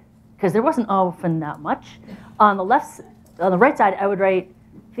side, because there wasn't often that much, on the right side, I would write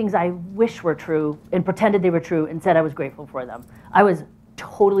things I wish were true and pretended they were true and said I was grateful for them. I was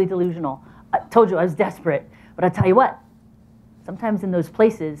totally delusional. I told you I was desperate. But I tell you what, sometimes in those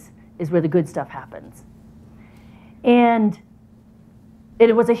places is where the good stuff happens. And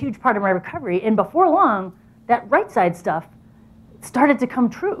it was a huge part of my recovery. And before long, that right side stuff started to come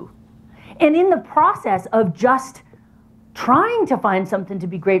true. And in the process of just trying to find something to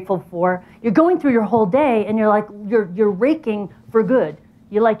be grateful for, you're going through your whole day and you're like, you're raking for good.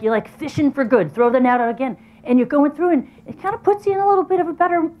 You're like fishing for good, throw the net out again. And you're going through and it kind of puts you in a little bit of a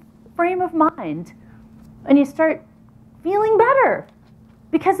better frame of mind. And you start feeling better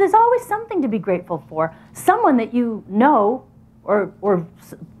because there's always something to be grateful for. Someone that you know or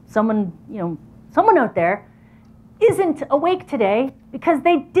someone, someone out there isn't awake today because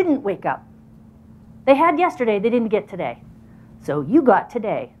they didn't wake up. They had yesterday, they didn't get today. So you got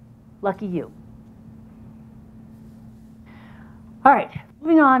today. Lucky you. All right,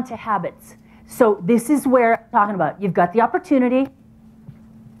 moving on to habits. So this is where I'm talking about. You've got the opportunity.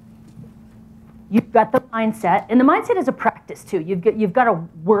 You've got the mindset. And the mindset is a practice too. You've got to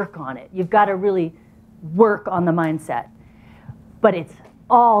work on it. You've got to really work on the mindset. But it's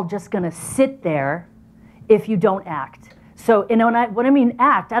all just going to sit there if you don't act. So when I mean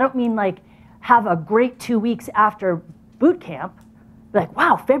act, I don't mean like have a great 2 weeks after boot camp. Like,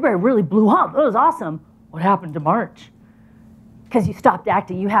 wow, February really blew up. That was awesome. What happened to March? Because you stopped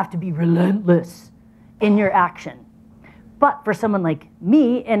acting. You have to be relentless in your action. But for someone like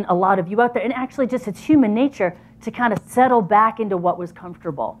me and a lot of you out there, and actually just it's human nature to kind of settle back into what was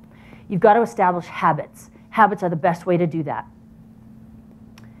comfortable. You've got to establish habits. Habits are the best way to do that.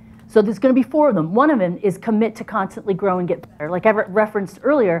 So there's going to be 4 of them. One of them is commit to constantly grow and get better. Like I referenced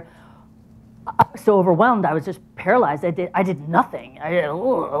earlier, I was so overwhelmed, I was just paralyzed. I did nothing. I didn't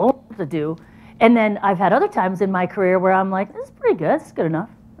know what to do. And then I've had other times in my career where I'm like, this is pretty good, this is good enough.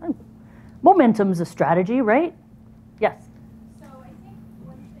 Momentum's a strategy, right? Yes? So I think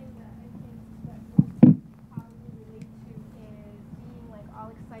one thing that most people probably relate to is being like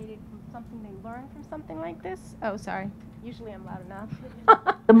all excited from something they learn from something like this. Oh, sorry. Usually I'm loud enough.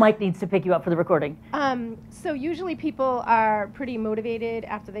 The mic needs to pick you up for the recording. So usually people are pretty motivated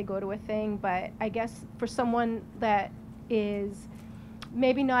after they go to a thing, but I guess for someone that is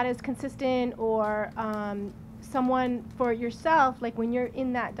maybe not as consistent or someone for yourself, like when you're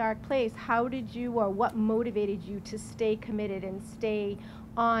in that dark place, how did you or what motivated you to stay committed and stay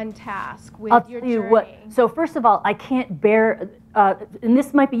on task with your journey? I'll tell you what, so first of all, I can't bear, and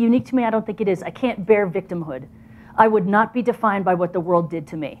this might be unique to me, I don't think it is, I can't bear victimhood. I would not be defined by what the world did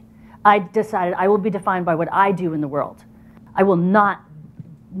to me. I decided I will be defined by what I do in the world. I will not,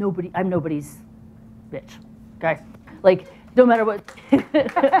 I'm nobody's bitch, okay? Like, no matter what.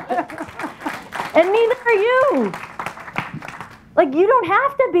 And neither are you. Like, you don't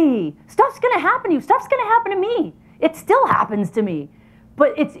have to be. Stuff's gonna happen to you. Stuff's gonna happen to me. It still happens to me.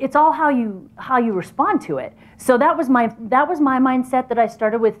 But it's all how you respond to it. So that was my mindset that I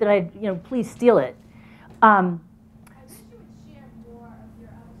started with, that I, please steal it. I wish you would share more of your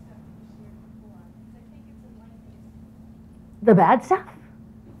other stuff that you shared before, because I think it's enlightening. The bad stuff?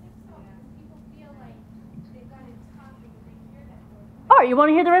 So people feel like they've got it tough and they hear that. All right, you want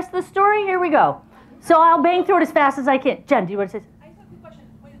to hear the rest of the story? Here we go. So I'll bang through it as fast as I can. Jen, do you want to say? I just have a quick question.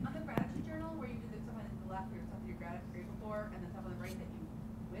 On the gratitude journal, where you did the stuff on the left, where you're stuff you're grateful for, and then stuff on the right that you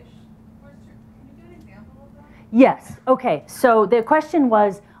wish was true, can you give an example of that? Yes. Okay. So the question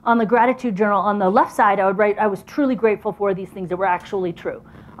was, on the gratitude journal, on the left side, I would write, I was truly grateful for these things that were actually true.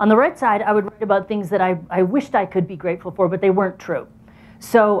 On the right side, I would write about things that I wished I could be grateful for, but they weren't true.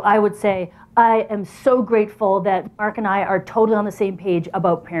 So I would say, I am so grateful that Mark and I are totally on the same page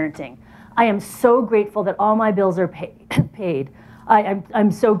about parenting. I am so grateful that all my bills are paid.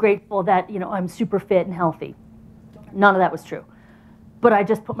 I'm so grateful that I'm super fit and healthy. None of that was true. But I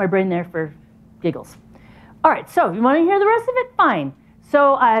just put my brain there for giggles. All right, so you want to hear the rest of it? Fine.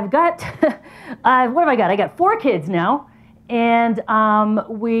 So I've got, what have I got? I got 4 kids now. And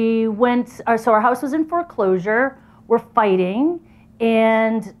we went, so our house was in foreclosure. We're fighting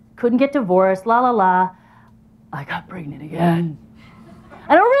and couldn't get divorced, la, la, la. I got pregnant again.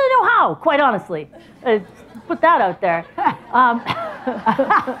 I don't really know how, quite honestly. Put that out there.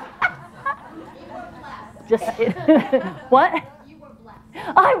 Just what? You were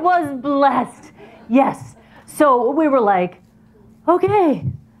blessed. I was blessed. Yes. So we were like, okay,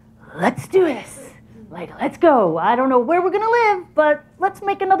 let's do this. Like, let's go. I don't know where we're going to live, but let's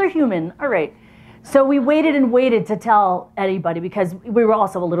make another human. All right. So we waited and waited to tell anybody because we were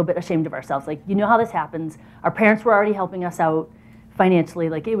also a little bit ashamed of ourselves. Like, you know how this happens. Our parents were already helping us out financially.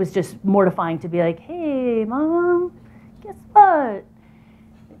 Like, it was just mortifying to be like, hey, Mom, guess what?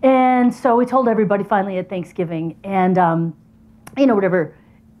 And so we told everybody finally at Thanksgiving. And, you know, whatever,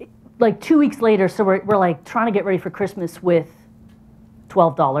 like 2 weeks later, so we're like trying to get ready for Christmas with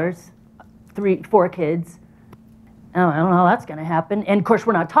 $12, 4 kids. I don't know how that's going to happen. And of course,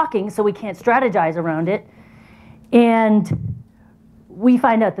 we're not talking, so we can't strategize around it. And we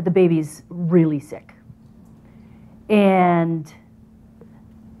find out that the baby's really sick. And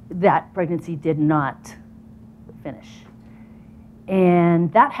that pregnancy did not finish.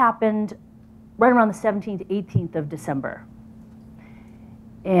 And that happened right around the 17th, 18th of December.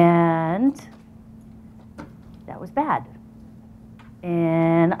 And that was bad.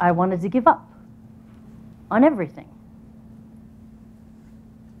 And I wanted to give up on everything.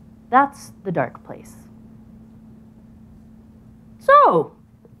 That's the dark place. So,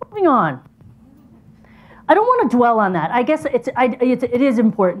 moving on. I don't want to dwell on that. I guess it is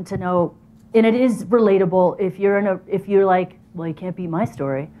important to know, and it is relatable if you're like, well, you can't beat my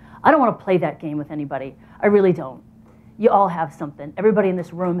story. I don't want to play that game with anybody. I really don't. You all have something. Everybody in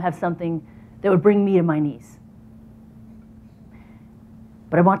this room has something that would bring me to my knees.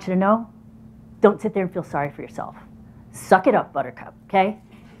 But I want you to know, don't sit there and feel sorry for yourself. Suck it up, Buttercup, okay?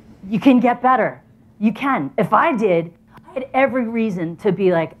 You can get better. You can. If I did, I had every reason to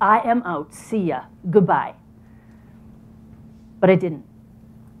be like, I am out, see ya, goodbye. But I didn't.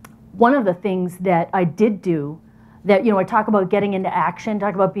 One of the things that I did do, that, you know, I talk about getting into action,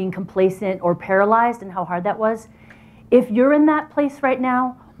 talk about being complacent or paralyzed and how hard that was. If you're in that place right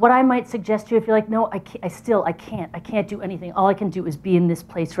now, what I might suggest to you, if you're like, no, I can't do anything. All I can do is be in this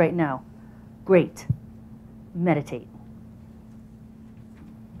place right now. Great. Meditate.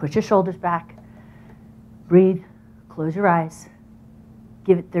 Put your shoulders back. Breathe. Close your eyes.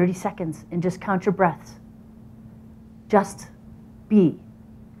 Give it 30 seconds and just count your breaths. Just be.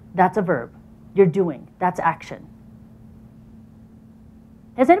 That's a verb. You're doing. That's action.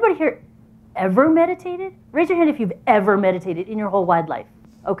 Has anybody here ever meditated? Raise your hand if you've ever meditated in your whole wide life.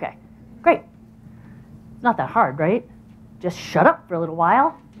 Okay, great. It's not that hard, right? Just shut up for a little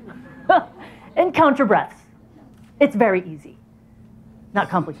while and count your breaths. It's very easy, not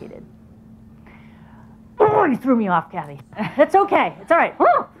complicated. Oh, you threw me off, Kathy. It's okay. It's all right.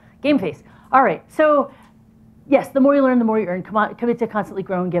 Game face. All right. So, yes, the more you learn, the more you earn. Commit to constantly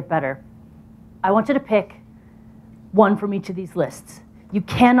grow and get better. I want you to pick one from each of these lists. You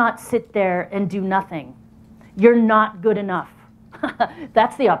cannot sit there and do nothing. You're not good enough.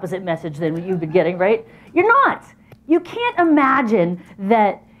 That's the opposite message than what you've been getting, right? You're not. You can't imagine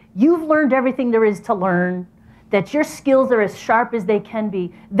that you've learned everything there is to learn, that your skills are as sharp as they can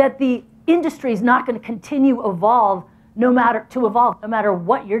be, that the industry is not going to continue to evolve no matter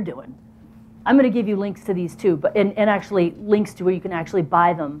what you're doing. I'm going to give you links to these too, but and actually links to where you can actually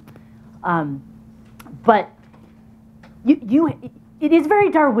buy them. But it is very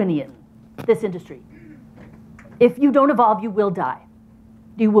Darwinian, this industry. If you don't evolve, you will die.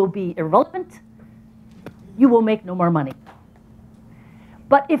 You will be irrelevant. You will make no more money.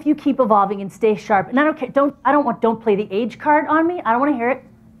 But if you keep evolving and stay sharp, and I don't care, don't play the age card on me. I don't want to hear it.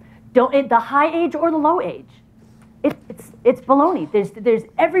 The high age or the low age. It's baloney. There's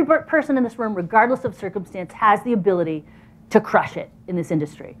every person in this room, regardless of circumstance, has the ability to crush it in this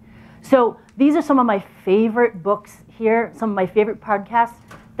industry. So these are some of my favorite books here, some of my favorite podcasts.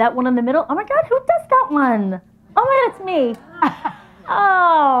 That one in the middle, oh my God, who does that one? Oh my God, it's me.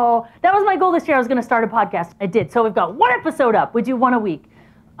 Oh, that was my goal this year. I was going to start a podcast. I did. So we've got 1 episode up. We do 1 a week.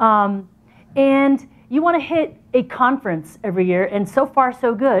 And you want to hit a conference every year. And so far,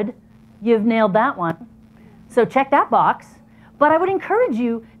 so good. You've nailed that one. So check that box. But I would encourage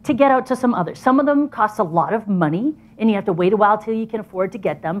you to get out to some others. Some of them cost a lot of money, and you have to wait a while till you can afford to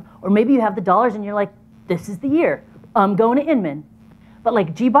get them. Or maybe you have the dollars and you're like, this is the year. I'm going to Inman. But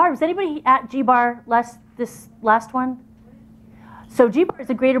like G-Bar, was anybody at G-Bar this last one? So G-Bar is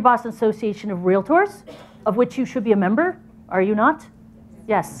the Greater Boston Association of Realtors, of which you should be a member. Are you not?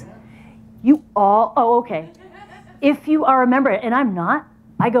 Yes. You all, oh, okay. If you are a member, and I'm not,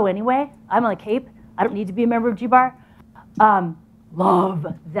 I go anyway. I'm on the Cape. I don't need to be a member of G-Bar.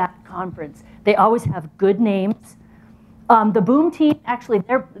 Love that conference. They always have good names. The Boom team, actually,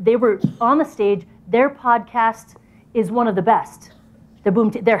 they were on the stage. Their podcast is one of the best. The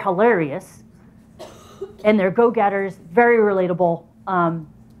Boom team, they're hilarious, and they're go-getters, very relatable, and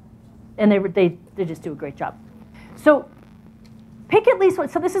they just do a great job. So pick at least one.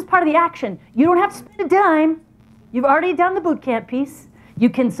 So this is part of the action. You don't have to spend a dime. You've already done the boot camp piece. You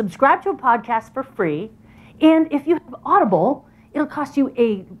can subscribe to a podcast for free, and if you have Audible, it'll cost you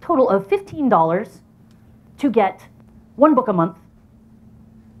a total of $15 to get one book a month.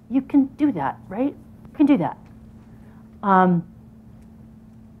 You can do that, right? You can do that. All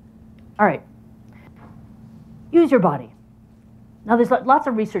right. Use your body. Now, there's lots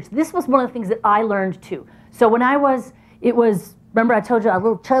of research. This was one of the things that I learned too. So when remember I told you I was a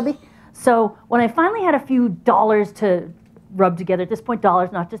little chubby? So when I finally had a few dollars to rub together, at this point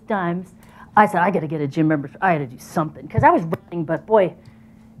dollars, not just dimes, I said, I got to get a gym membership. I got to do something. Because I was running, but boy,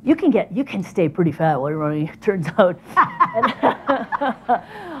 you can stay pretty fat while you're running, it turns out.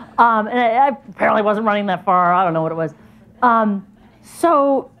 And I apparently wasn't running that far. I don't know what it was.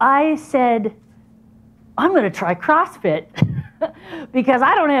 So I said, I'm going to try CrossFit because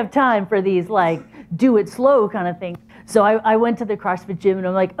I don't have time for these like do it slow kind of thing. So I went to the CrossFit gym and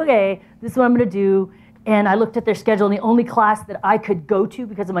I'm like, okay, this is what I'm going to do. And I looked at their schedule, and the only class that I could go to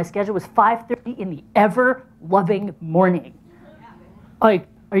because of my schedule was 5:30 in the ever-loving morning. Like,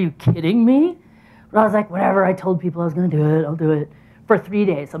 are you kidding me? But I was like, whatever. I told people I was going to do it. I'll do it for 3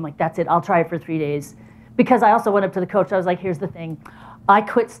 days. I'm like, that's it. I'll try it for 3 days. Because I also went up to the coach. I was like, here's the thing. I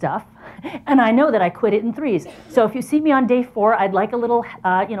quit stuff, and I know that I quit it in threes. So if you see me on day 4, I'd like a little,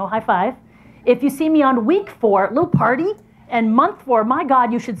 high five. If you see me on week 4, little party. And month 4, my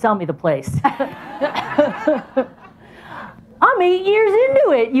God, you should sell me the place. I'm 8 years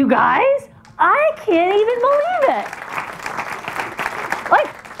into it, you guys. I can't even believe it.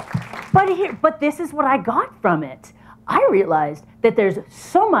 But this is what I got from it. I realized that there's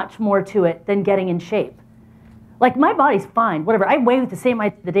so much more to it than getting in shape. Like, my body's fine, whatever. I weighed the same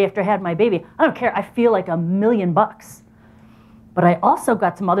the day after I had my baby. I don't care. I feel like $1,000,000. But I also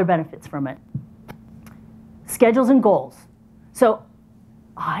got some other benefits from it. Schedules and goals. So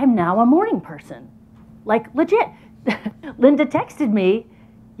I'm now a morning person, like legit. Linda texted me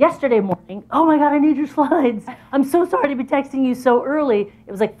yesterday morning, oh my God, I need your slides. I'm so sorry to be texting you so early.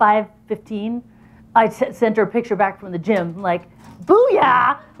 It was like 5:15. I sent her a picture back from the gym, like,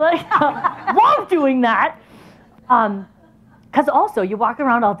 booyah, like, love doing that. Because also, you walk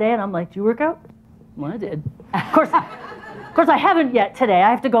around all day and I'm like, did you work out? Well, I did. Of course, I haven't yet today. I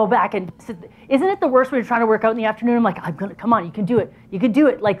have to go back and sit. Isn't it the worst when you're trying to work out in the afternoon? I'm like, come on, you can do it. You can do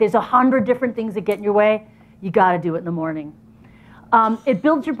it. Like, there's 100 different things that get in your way. You got to do it in the morning. It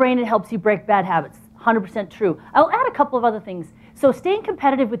builds your brain. It helps you break bad habits. 100% true. I'll add a couple of other things. So staying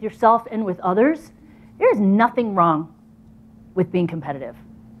competitive with yourself and with others, there's nothing wrong with being competitive.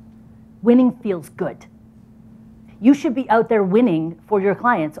 Winning feels good. You should be out there winning for your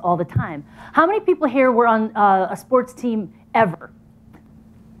clients all the time. How many people here were on a sports team ever?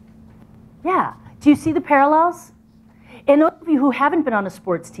 Yeah. Do you see the parallels? And those of you who haven't been on a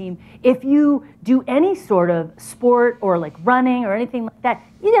sports team, if you do any sort of sport or like running or anything like that,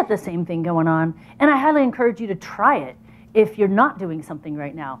 you got the same thing going on. And I highly encourage you to try it if you're not doing something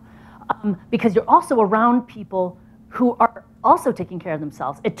right now. Because you're also around people who are also taking care of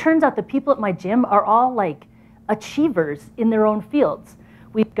themselves. It turns out the people at my gym are all like achievers in their own fields.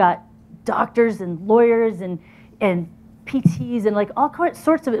 We've got doctors and lawyers and PTs and like all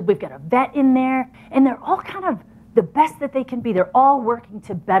sorts of it. We've got a vet in there, and they're all kind of the best that they can be. They're all working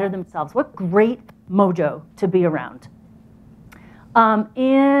to better themselves. What great mojo to be around.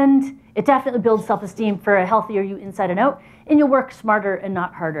 And it definitely builds self-esteem for a healthier you inside and out, and you'll work smarter and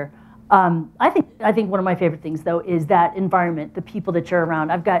not harder. I think one of my favorite things though is that environment, the people that you're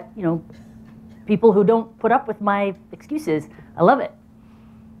around. I've got, people who don't put up with my excuses. I love it.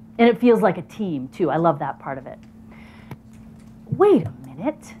 And it feels like a team too. I love that part of it. Wait a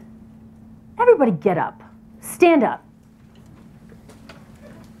minute. Everybody get up. Stand up.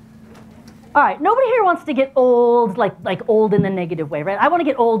 All right, nobody here wants to get old, like old in the negative way, right? I want to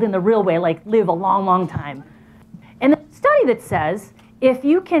get old in the real way, like live a long, long time. And there's a study that says if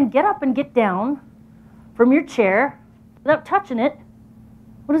you can get up and get down from your chair without touching it,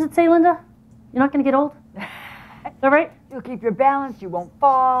 what does it say, Linda? You're not going to get old? Is that right? You'll keep your balance, you won't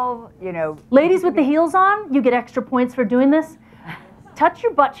fall, Ladies with the heels on, you get extra points for doing this. Touch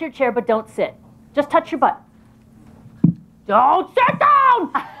your butt to your chair, but don't sit. Just touch your butt. Don't sit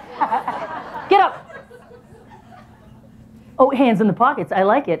down! Get up. Oh, hands in the pockets. I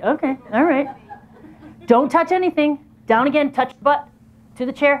like it. Okay, all right. Don't touch anything. Down again, touch your butt to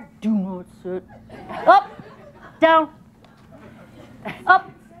the chair. Do not sit. Up, down,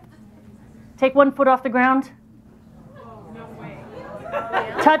 Up. Take one foot off the ground.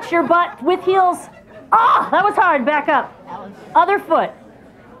 Touch your butt with heels. Ah, that was hard. Back up. Other foot.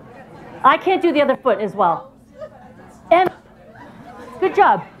 I can't do the other foot as well. And good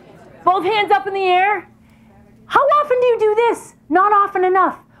job. Both hands up in the air. How often do you do this? Not often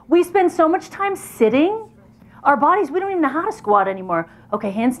enough. We spend so much time sitting. Our bodies, we don't even know how to squat anymore.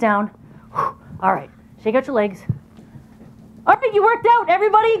 Okay, hands down. All right, shake out your legs. All right, you worked out.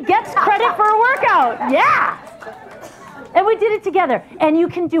 Everybody gets credit for a workout. Yeah. And we did it together. And you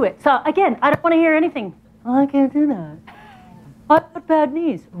can do it. So again, I don't want to hear anything. Oh, I can't do that. I've got bad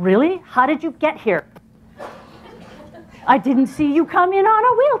knees. Really? How did you get here? I didn't see you come in on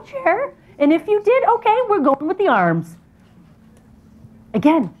a wheelchair. And if you did, okay, we're going with the arms.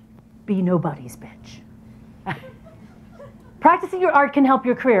 Again, be nobody's bitch. Practicing your art can help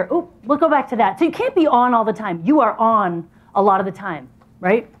your career. Oh, we'll go back to that. So you can't be on all the time. You are on a lot of the time,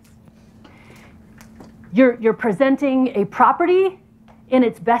 right? You're presenting a property in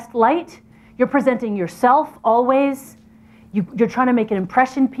its best light. You're presenting yourself always. You're trying to make an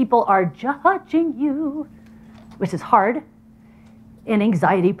impression. People are judging you, which is hard and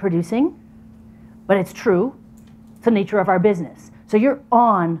anxiety producing, but it's true. It's the nature of our business. So you're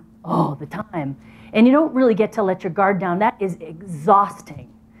on all the time. And you don't really get to let your guard down. That is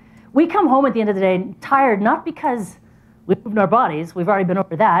exhausting. We come home at the end of the day tired, not because we moved our bodies. We've already been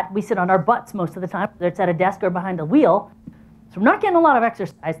over that. We sit on our butts most of the time, whether it's at a desk or behind a wheel. So we're not getting a lot of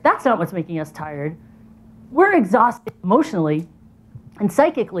exercise. That's not what's making us tired. We're exhausted emotionally and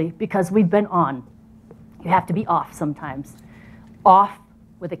psychically because we've been on. You have to be off sometimes. Off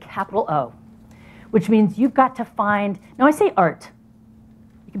with a capital O, which means you've got to find, now I say art.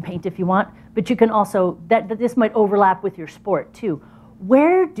 You can paint if you want, but you can also, this might overlap with your sport too.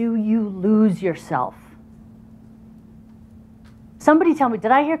 Where do you lose yourself? Somebody tell me,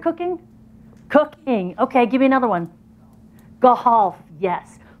 did I hear cooking? Cooking, okay, give me another one. Golf,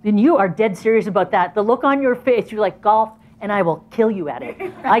 yes. Then you are dead serious about that. The look on your face, you're like, golf, and I will kill you at it.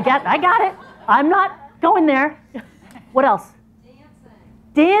 I got it. I'm not going there. What else?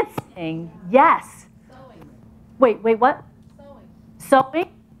 Dancing, yes. Sewing. Wait, what? Sewing?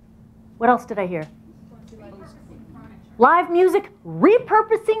 What else did I hear? Live music,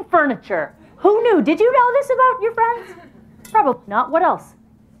 repurposing furniture. Who knew? Did you know this about your friends? Probably not. What else?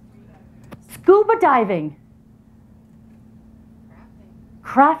 Scuba diving.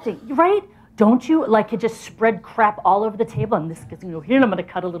 Crafting, right? Don't you like to just spread crap all over the table and this gets here and I'm going to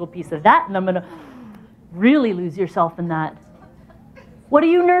cut a little piece of that and I'm going to really lose yourself in that. What do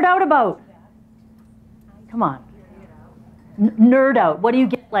you nerd out about? Come on. Nerd out. What do you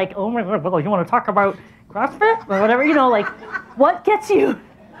get like, oh my God, you want to talk about CrossFit or whatever, you know, like what gets you?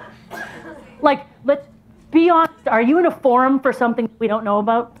 Like, let's be honest, are you in a forum for something we don't know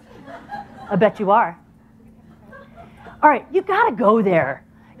about? I bet you are. All right, you gotta go there.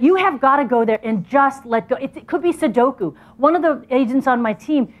 You have gotta go there and just let go. It could be Sudoku. One of the agents on my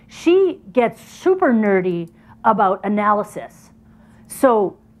team, she gets super nerdy about analysis.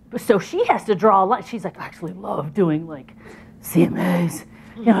 So she has to draw a lot. She's like, I actually love doing like CMAs.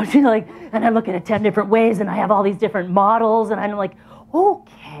 You know, she's like, and I look at it 10 different ways and I have all these different models and I'm like,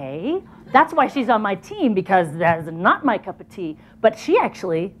 okay. That's why she's on my team because that is not my cup of tea. But she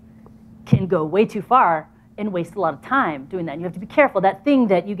actually can go way too far and waste a lot of time doing that. And you have to be careful. That thing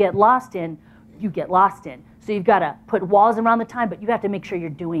that you get lost in, you get lost in. So you've got to put walls around the time, but you have to make sure you're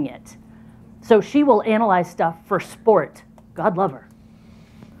doing it. So she will analyze stuff for sport. God love her.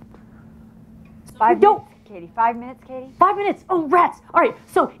 5 minutes, Katie. 5 minutes, Katie? 5 minutes. Oh, rats. All right.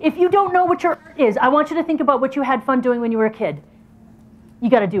 So if you don't know what your art is, I want you to think about what you had fun doing when you were a kid. You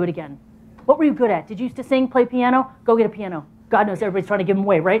got to do it again. What were you good at? Did you used to sing, play piano? Go get a piano. God knows everybody's trying to give them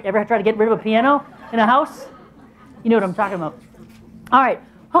away, right? Ever try to get rid of a piano in a house? You know what I'm talking about. All right.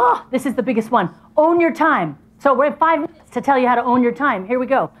 Oh, this is the biggest one. Own your time. So we have 5 minutes to tell you how to own your time. Here we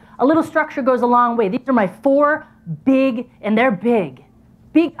go. A little structure goes a long way. These are my 4 big, and they're big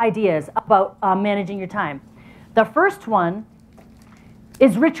ideas about managing your time. The first one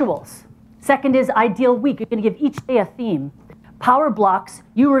is rituals. Second is ideal week. You're going to give each day a theme. Power blocks,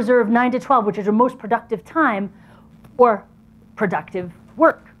 you reserve 9 to 12, which is your most productive time for productive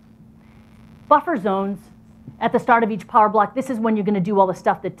work. Buffer zones at the start of each power block. This is when you're going to do all the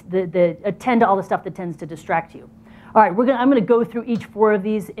stuff that attend to all the stuff that tends to distract you. All right, I'm going to go through each 4 of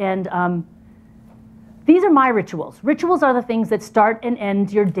these, and these are my rituals. Rituals are the things that start and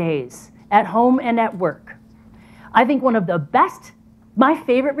end your days at home and at work. I think one of the best, my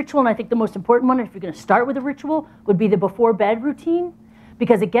favorite ritual, and I think the most important one, if you're going to start with a ritual, would be the before bed routine,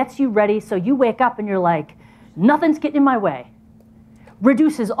 because it gets you ready so you wake up and you're like, nothing's getting in my way.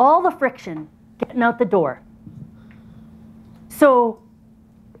 reduces all the friction getting out the door. So,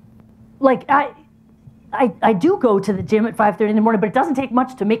 like, I do go to the gym at 5:30 in the morning, but it doesn't take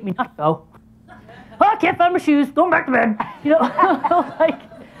much to make me not go. Oh, I can't find my shoes, going back to bed, you know, like,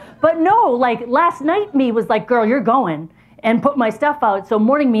 but no, like, last night me was like, girl, you're going, and put my stuff out. So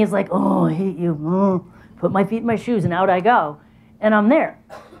morning me is like, oh, I hate you, put my feet in my shoes, and out I go, and I'm there.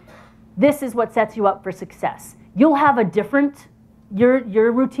 This is what sets you up for success. You'll have a different,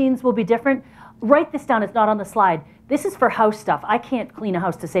 your routines will be different. Write this down, it's not on the slide. This is for house stuff. I can't clean a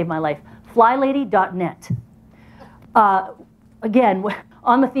house to save my life. Flylady.net. Again,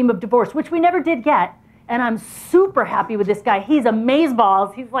 on the theme of divorce, which we never did get, and I'm super happy with this guy. He's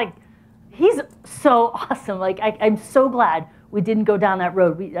amazeballs. He's so awesome. Like, I'm so glad we didn't go down that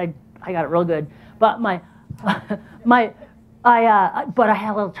road. I got it real good. But but I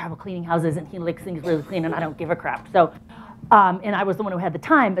had a little trouble cleaning houses, and he likes things really clean, and I don't give a crap. So, and I was the one who had the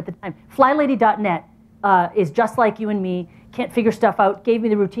time at the time. Flylady.net is just like you and me, can't figure stuff out, gave me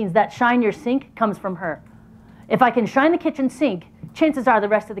the routines. That shine your sink comes from her. If I can shine the kitchen sink, chances are the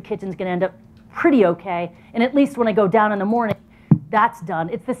rest of the kitchen's gonna end up pretty okay, and at least when I go down in the morning, that's done.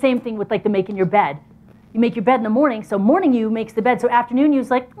 It's the same thing with like the making your bed. You make your bed in the morning, so morning you makes the bed, so afternoon you's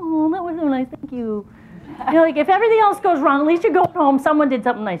like, oh, that was so nice, thank you. You know, like if everything else goes wrong, at least you're going home, someone did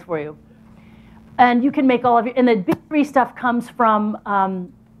something nice for you. And you can make all of your, and the big three stuff comes from,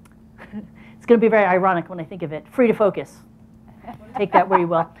 it's gonna be very ironic when I think of it, Free to Focus. Take that where you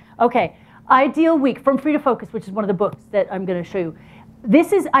will. Okay, Ideal Week from Free to Focus, which is one of the books that I'm gonna show you.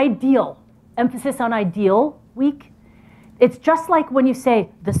 This is ideal, emphasis on ideal week. It's just like when you say,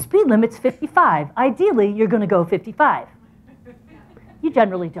 the speed limit's 55. Ideally, you're gonna go 55. You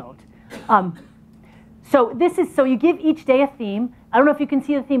generally don't. So you give each day a theme. I don't know if you can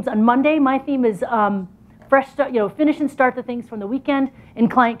see the themes. On Monday, my theme is fresh start, finish and start the things from the weekend in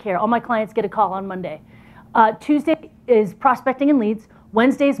client care. All my clients get a call on Monday. Tuesday is prospecting and leads.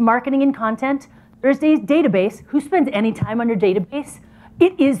 Wednesday is marketing and content. Thursday is database. Who spends any time on your database?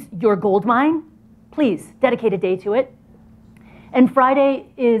 It is your gold mine. Please dedicate a day to it. And Friday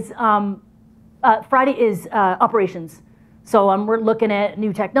is operations. So we're looking at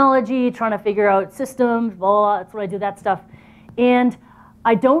new technology, trying to figure out systems, blah, blah, blah. That's what I do, that stuff. And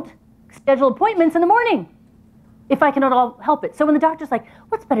I don't schedule appointments in the morning if I can at all help it. So when the doctor's like,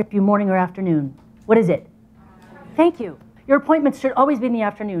 what's better for you, morning or afternoon? What is it? Thank you. Your appointments should always be in the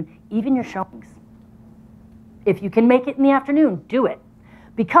afternoon, even your showings. If you can make it in the afternoon, do it.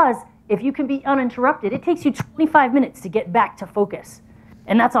 Because if you can be uninterrupted, it takes you 25 minutes to get back to focus.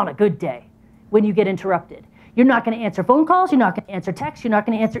 And that's on a good day when you get interrupted. You're not going to answer phone calls, you're not going to answer texts, you're not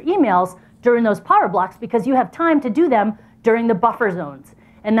going to answer emails during those power blocks because you have time to do them during the buffer zones.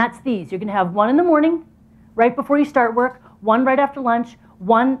 And that's these. You're going to have one in the morning, right before you start work, one right after lunch,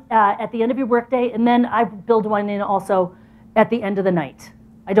 one at the end of your workday, and then I build one in also at the end of the night.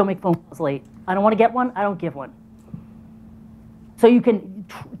 I don't make phone calls late. I don't want to get one, I don't give one. So you can,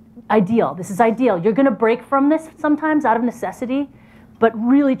 ideal, this is ideal. You're going to break from this sometimes out of necessity, but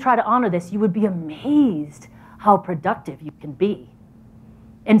really try to honor this. You would be amazed how productive you can be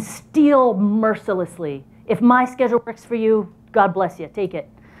and steal mercilessly. If my schedule works for you, God bless you, take it.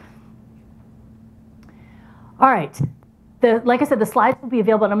 All right, like I said, the slides will be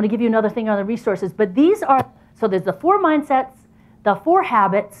available, and I'm gonna give you another thing on the resources, but these are, so there's the 4 mindsets, the 4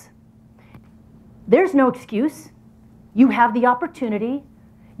 habits. There's no excuse. You have the opportunity.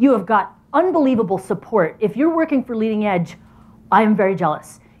 You have got unbelievable support. If you're working for Leading Edge, I am very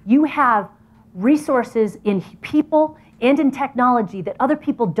jealous. You have resources in people and in technology that other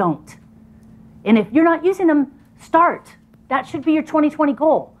people don't. And if you're not using them, start. That should be your 2020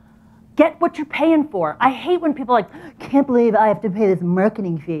 goal. Get what you're paying for. I hate when people are like, can't believe I have to pay this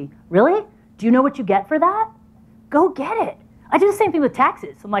marketing fee. Really? Do you know what you get for that? Go get it. I do the same thing with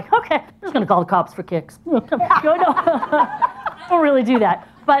taxes. I'm like, okay, I'm just gonna call the cops for kicks. No, don't really do that.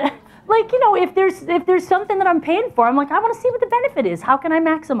 But like, if there's something that I'm paying for, I'm like, I wanna see what the benefit is. How can I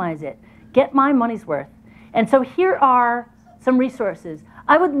maximize it? Get my money's worth. And so here are some resources.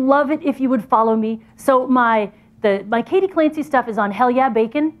 I would love it if you would follow me. So my Katie Clancy stuff is on Hell Yeah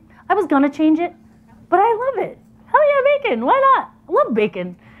Bacon. I was gonna change it, but I love it. Hell Yeah Bacon, why not? I love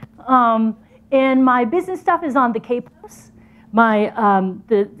bacon. And my business stuff is on the K-Post.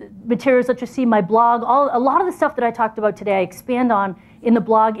 The materials that you see, my blog, a lot of the stuff that I talked about today, I expand on in the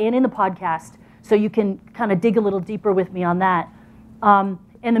blog and in the podcast, so you can kind of dig a little deeper with me on that.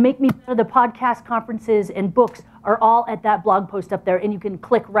 And the Make Me Better, the podcast, conferences, and books are all at that blog post up there, and you can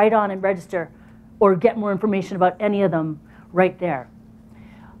click right on and register or get more information about any of them right there.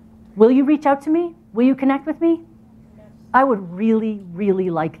 Will you reach out to me? Will you connect with me? I would really, really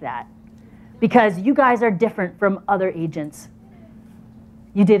like that because you guys are different from other agents.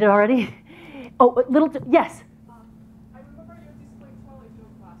 You did it already? Oh, yes. I remember you displayed toilet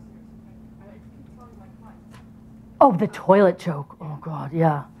joke last year. I keep telling my clients. Oh, the toilet joke. Oh, God,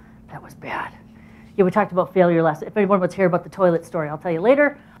 yeah. That was bad. Yeah, we talked about failure last. If anyone wants to hear about the toilet story, I'll tell you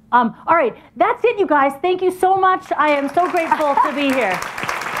later. All right, that's it, you guys. Thank you so much. I am so grateful to be here.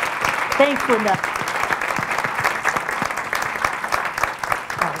 Thanks, Linda.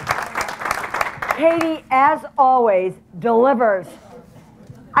 Katie, as always, delivers.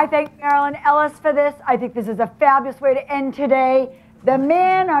 I thank Marilyn Ellis for this. I think this is a fabulous way to end today. The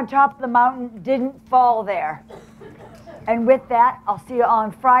man on top of the mountain didn't fall there. And with that, I'll see you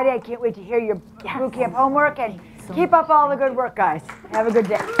on Friday. I can't wait to hear your boot camp homework, and keep up all the good work, guys. Have a good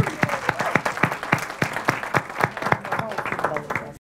day.